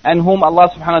 and whom Allah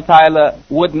subhanahu wa ta'ala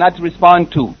would not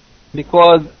respond to,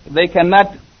 because they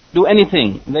cannot do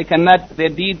anything, their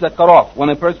deeds are cut off. When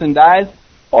a person dies,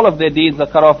 all of their deeds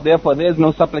are cut off, therefore there is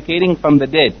no supplicating from the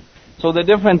dead. So the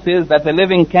difference is that the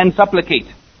living can supplicate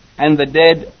and the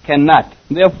dead cannot.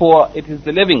 Therefore it is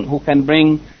the living who can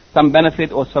bring some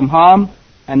benefit or some harm,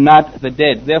 and not the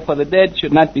dead. Therefore the dead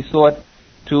should not be sought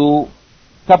to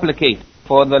supplicate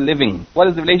for the living. What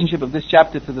is the relationship of this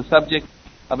chapter to the subject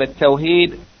of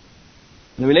at-Tawheed?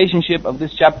 The relationship of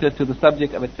this chapter to the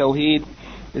subject of at-Tawheed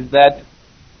is that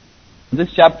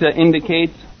this chapter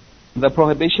indicates the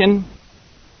prohibition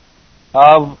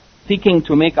of seeking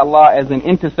to make Allah as an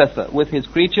intercessor with His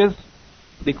creatures,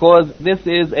 because this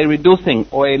is a reducing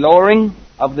or a lowering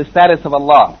of the status of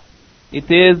Allah.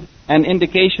 It is an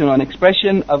indication or an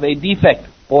expression of a defect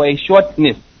or a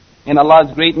shortness in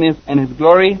Allah's greatness and His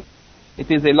glory. It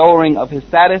is a lowering of His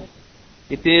status.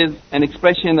 It is an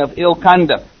expression of ill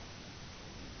conduct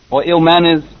or ill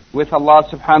manners with Allah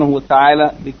subhanahu wa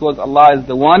ta'ala, because Allah is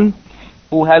the one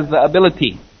who has the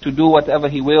ability to do whatever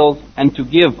He wills and to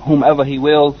give whomever He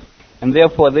wills, and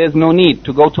therefore there is no need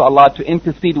to go to Allah to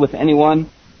intercede with anyone,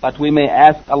 but we may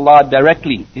ask Allah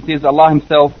directly. It is Allah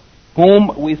Himself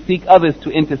whom we seek others to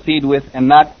intercede with, and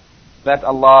not that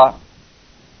Allah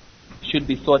should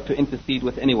be sought to intercede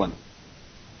with anyone.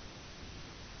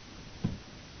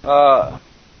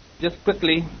 Just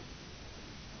quickly,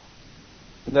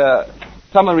 the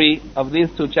summary of these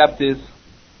two chapters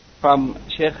from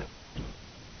Sheikh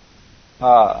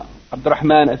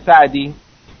Abdurrahman As-Sa'di.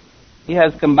 He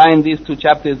has combined these two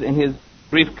chapters in his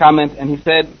brief comment, and he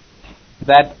said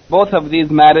that both of these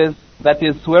matters, that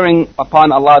is swearing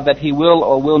upon Allah that He will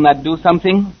or will not do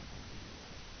something,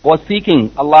 or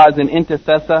seeking Allah as an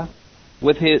intercessor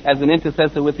with His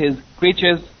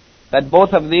creatures, that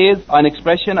both of these are an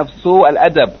expression of su'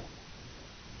 al-adab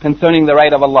concerning the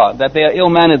right of Allah, that they are ill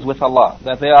manners with Allah,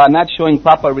 that they are not showing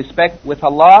proper respect with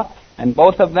Allah, and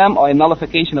both of them are a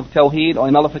nullification of Tawheed, or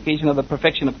a nullification of the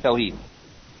perfection of Tawheed.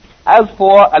 As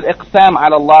for al-iqsam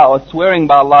ala Allah, or swearing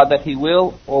by Allah that He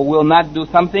will or will not do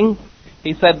something,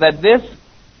 he said that this,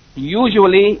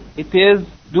 usually it is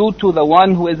due to the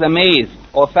one who is amazed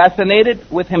or fascinated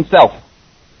with himself,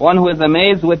 one who is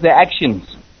amazed with their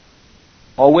actions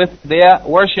or with their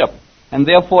worship, and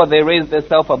therefore they raise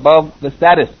themselves above the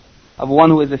status of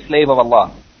one who is a slave of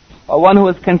Allah, or one who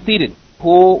is conceited,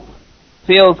 who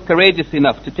feels courageous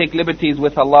enough to take liberties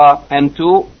with Allah and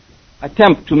to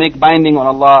attempt to make binding on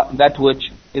Allah that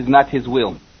which is not His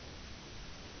will.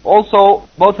 Also,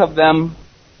 both of them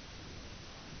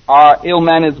are ill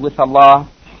manners with Allah,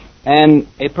 and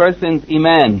a person's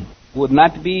iman would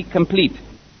not be complete.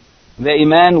 Their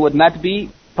iman would not be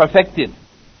perfected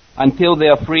until they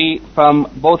are free from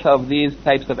both of these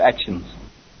types of actions.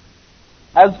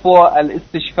 As for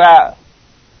al-istishfa',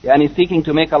 yani seeking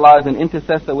to make Allah as an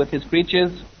intercessor with His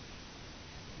creatures,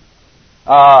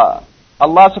 Allah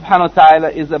subhanahu wa ta'ala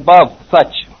is above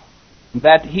such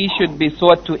that He should be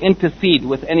sought to intercede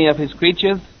with any of His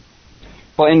creatures,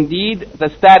 for indeed the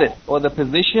status or the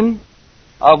position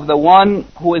of the one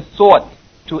who is sought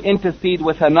to intercede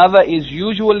with another is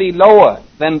usually lower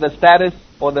than the status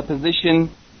or the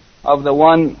position of the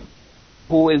one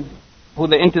who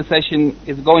the intercession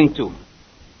is going to.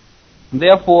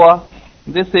 Therefore,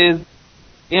 this is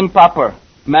improper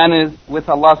manners with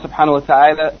Allah subhanahu wa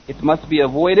ta'ala. It must be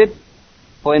avoided,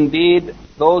 for indeed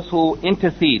those who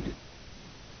intercede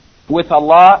with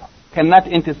Allah cannot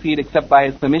intercede except by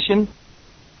His permission.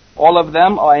 All of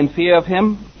them are in fear of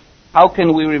Him. How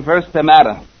can we reverse the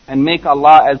matter and make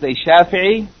Allah as a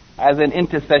shafi'i, as an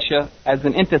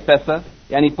intercessor,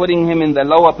 yani putting Him in the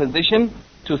lower position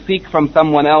to seek from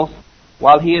someone else,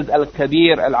 while He is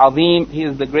al-kabir, al-azim, He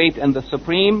is the great and the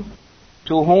supreme,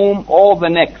 to whom all the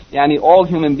next, yani all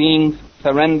human beings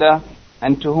surrender,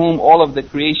 and to whom all of the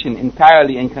creation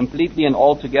entirely and completely and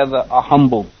altogether are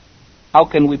humble. How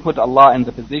can we put Allah in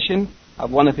the position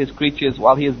of one of His creatures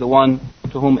while He is the one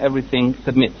to whom everything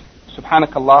submits?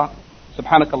 Subhanakallah,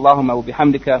 subhanakallahumma wa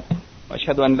bihamdika, wa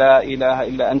ashhadu an la ilaha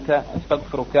illa anta,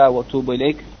 astaghfiruka wa atubu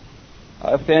ilayk.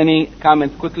 If there are any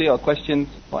comments quickly, or questions,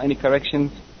 or any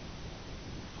corrections?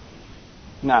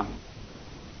 Naam.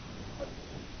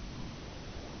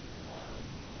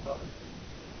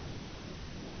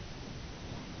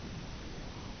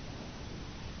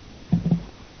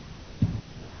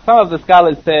 Some of the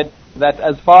scholars said that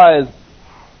as far as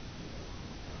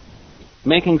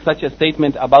making such a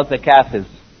statement about the kafirs,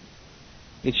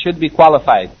 it should be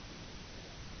qualified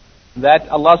that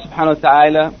Allah subhanahu wa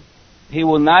ta'ala, He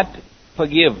will not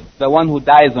forgive the one who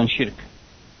dies on shirk.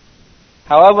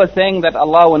 However, saying that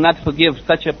Allah will not forgive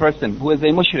such a person who is a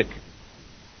mushrik,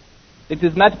 it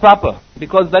is not proper,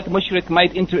 because that mushrik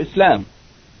might enter Islam,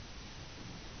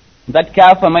 that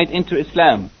kafir might enter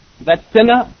Islam, that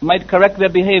sinner might correct their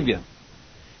behavior.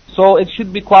 So it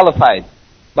should be qualified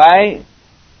by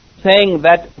saying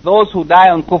that those who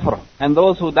die on kufr and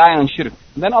those who die on shirk,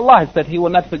 then Allah has said He will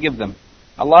not forgive them.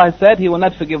 Allah has said He will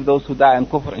not forgive those who die on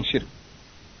kufr and shirk.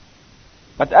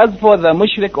 But as for the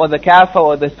mushrik or the kafir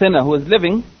or the sinner who is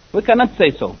living, we cannot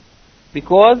say so,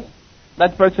 because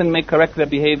that person may correct their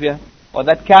behavior, or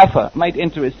that kafir might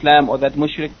enter Islam, or that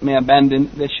mushrik may abandon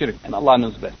their shirk, and Allah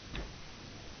knows best.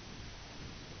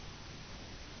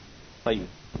 طيب.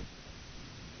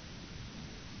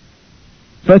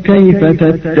 فكيف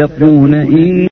تتقون إن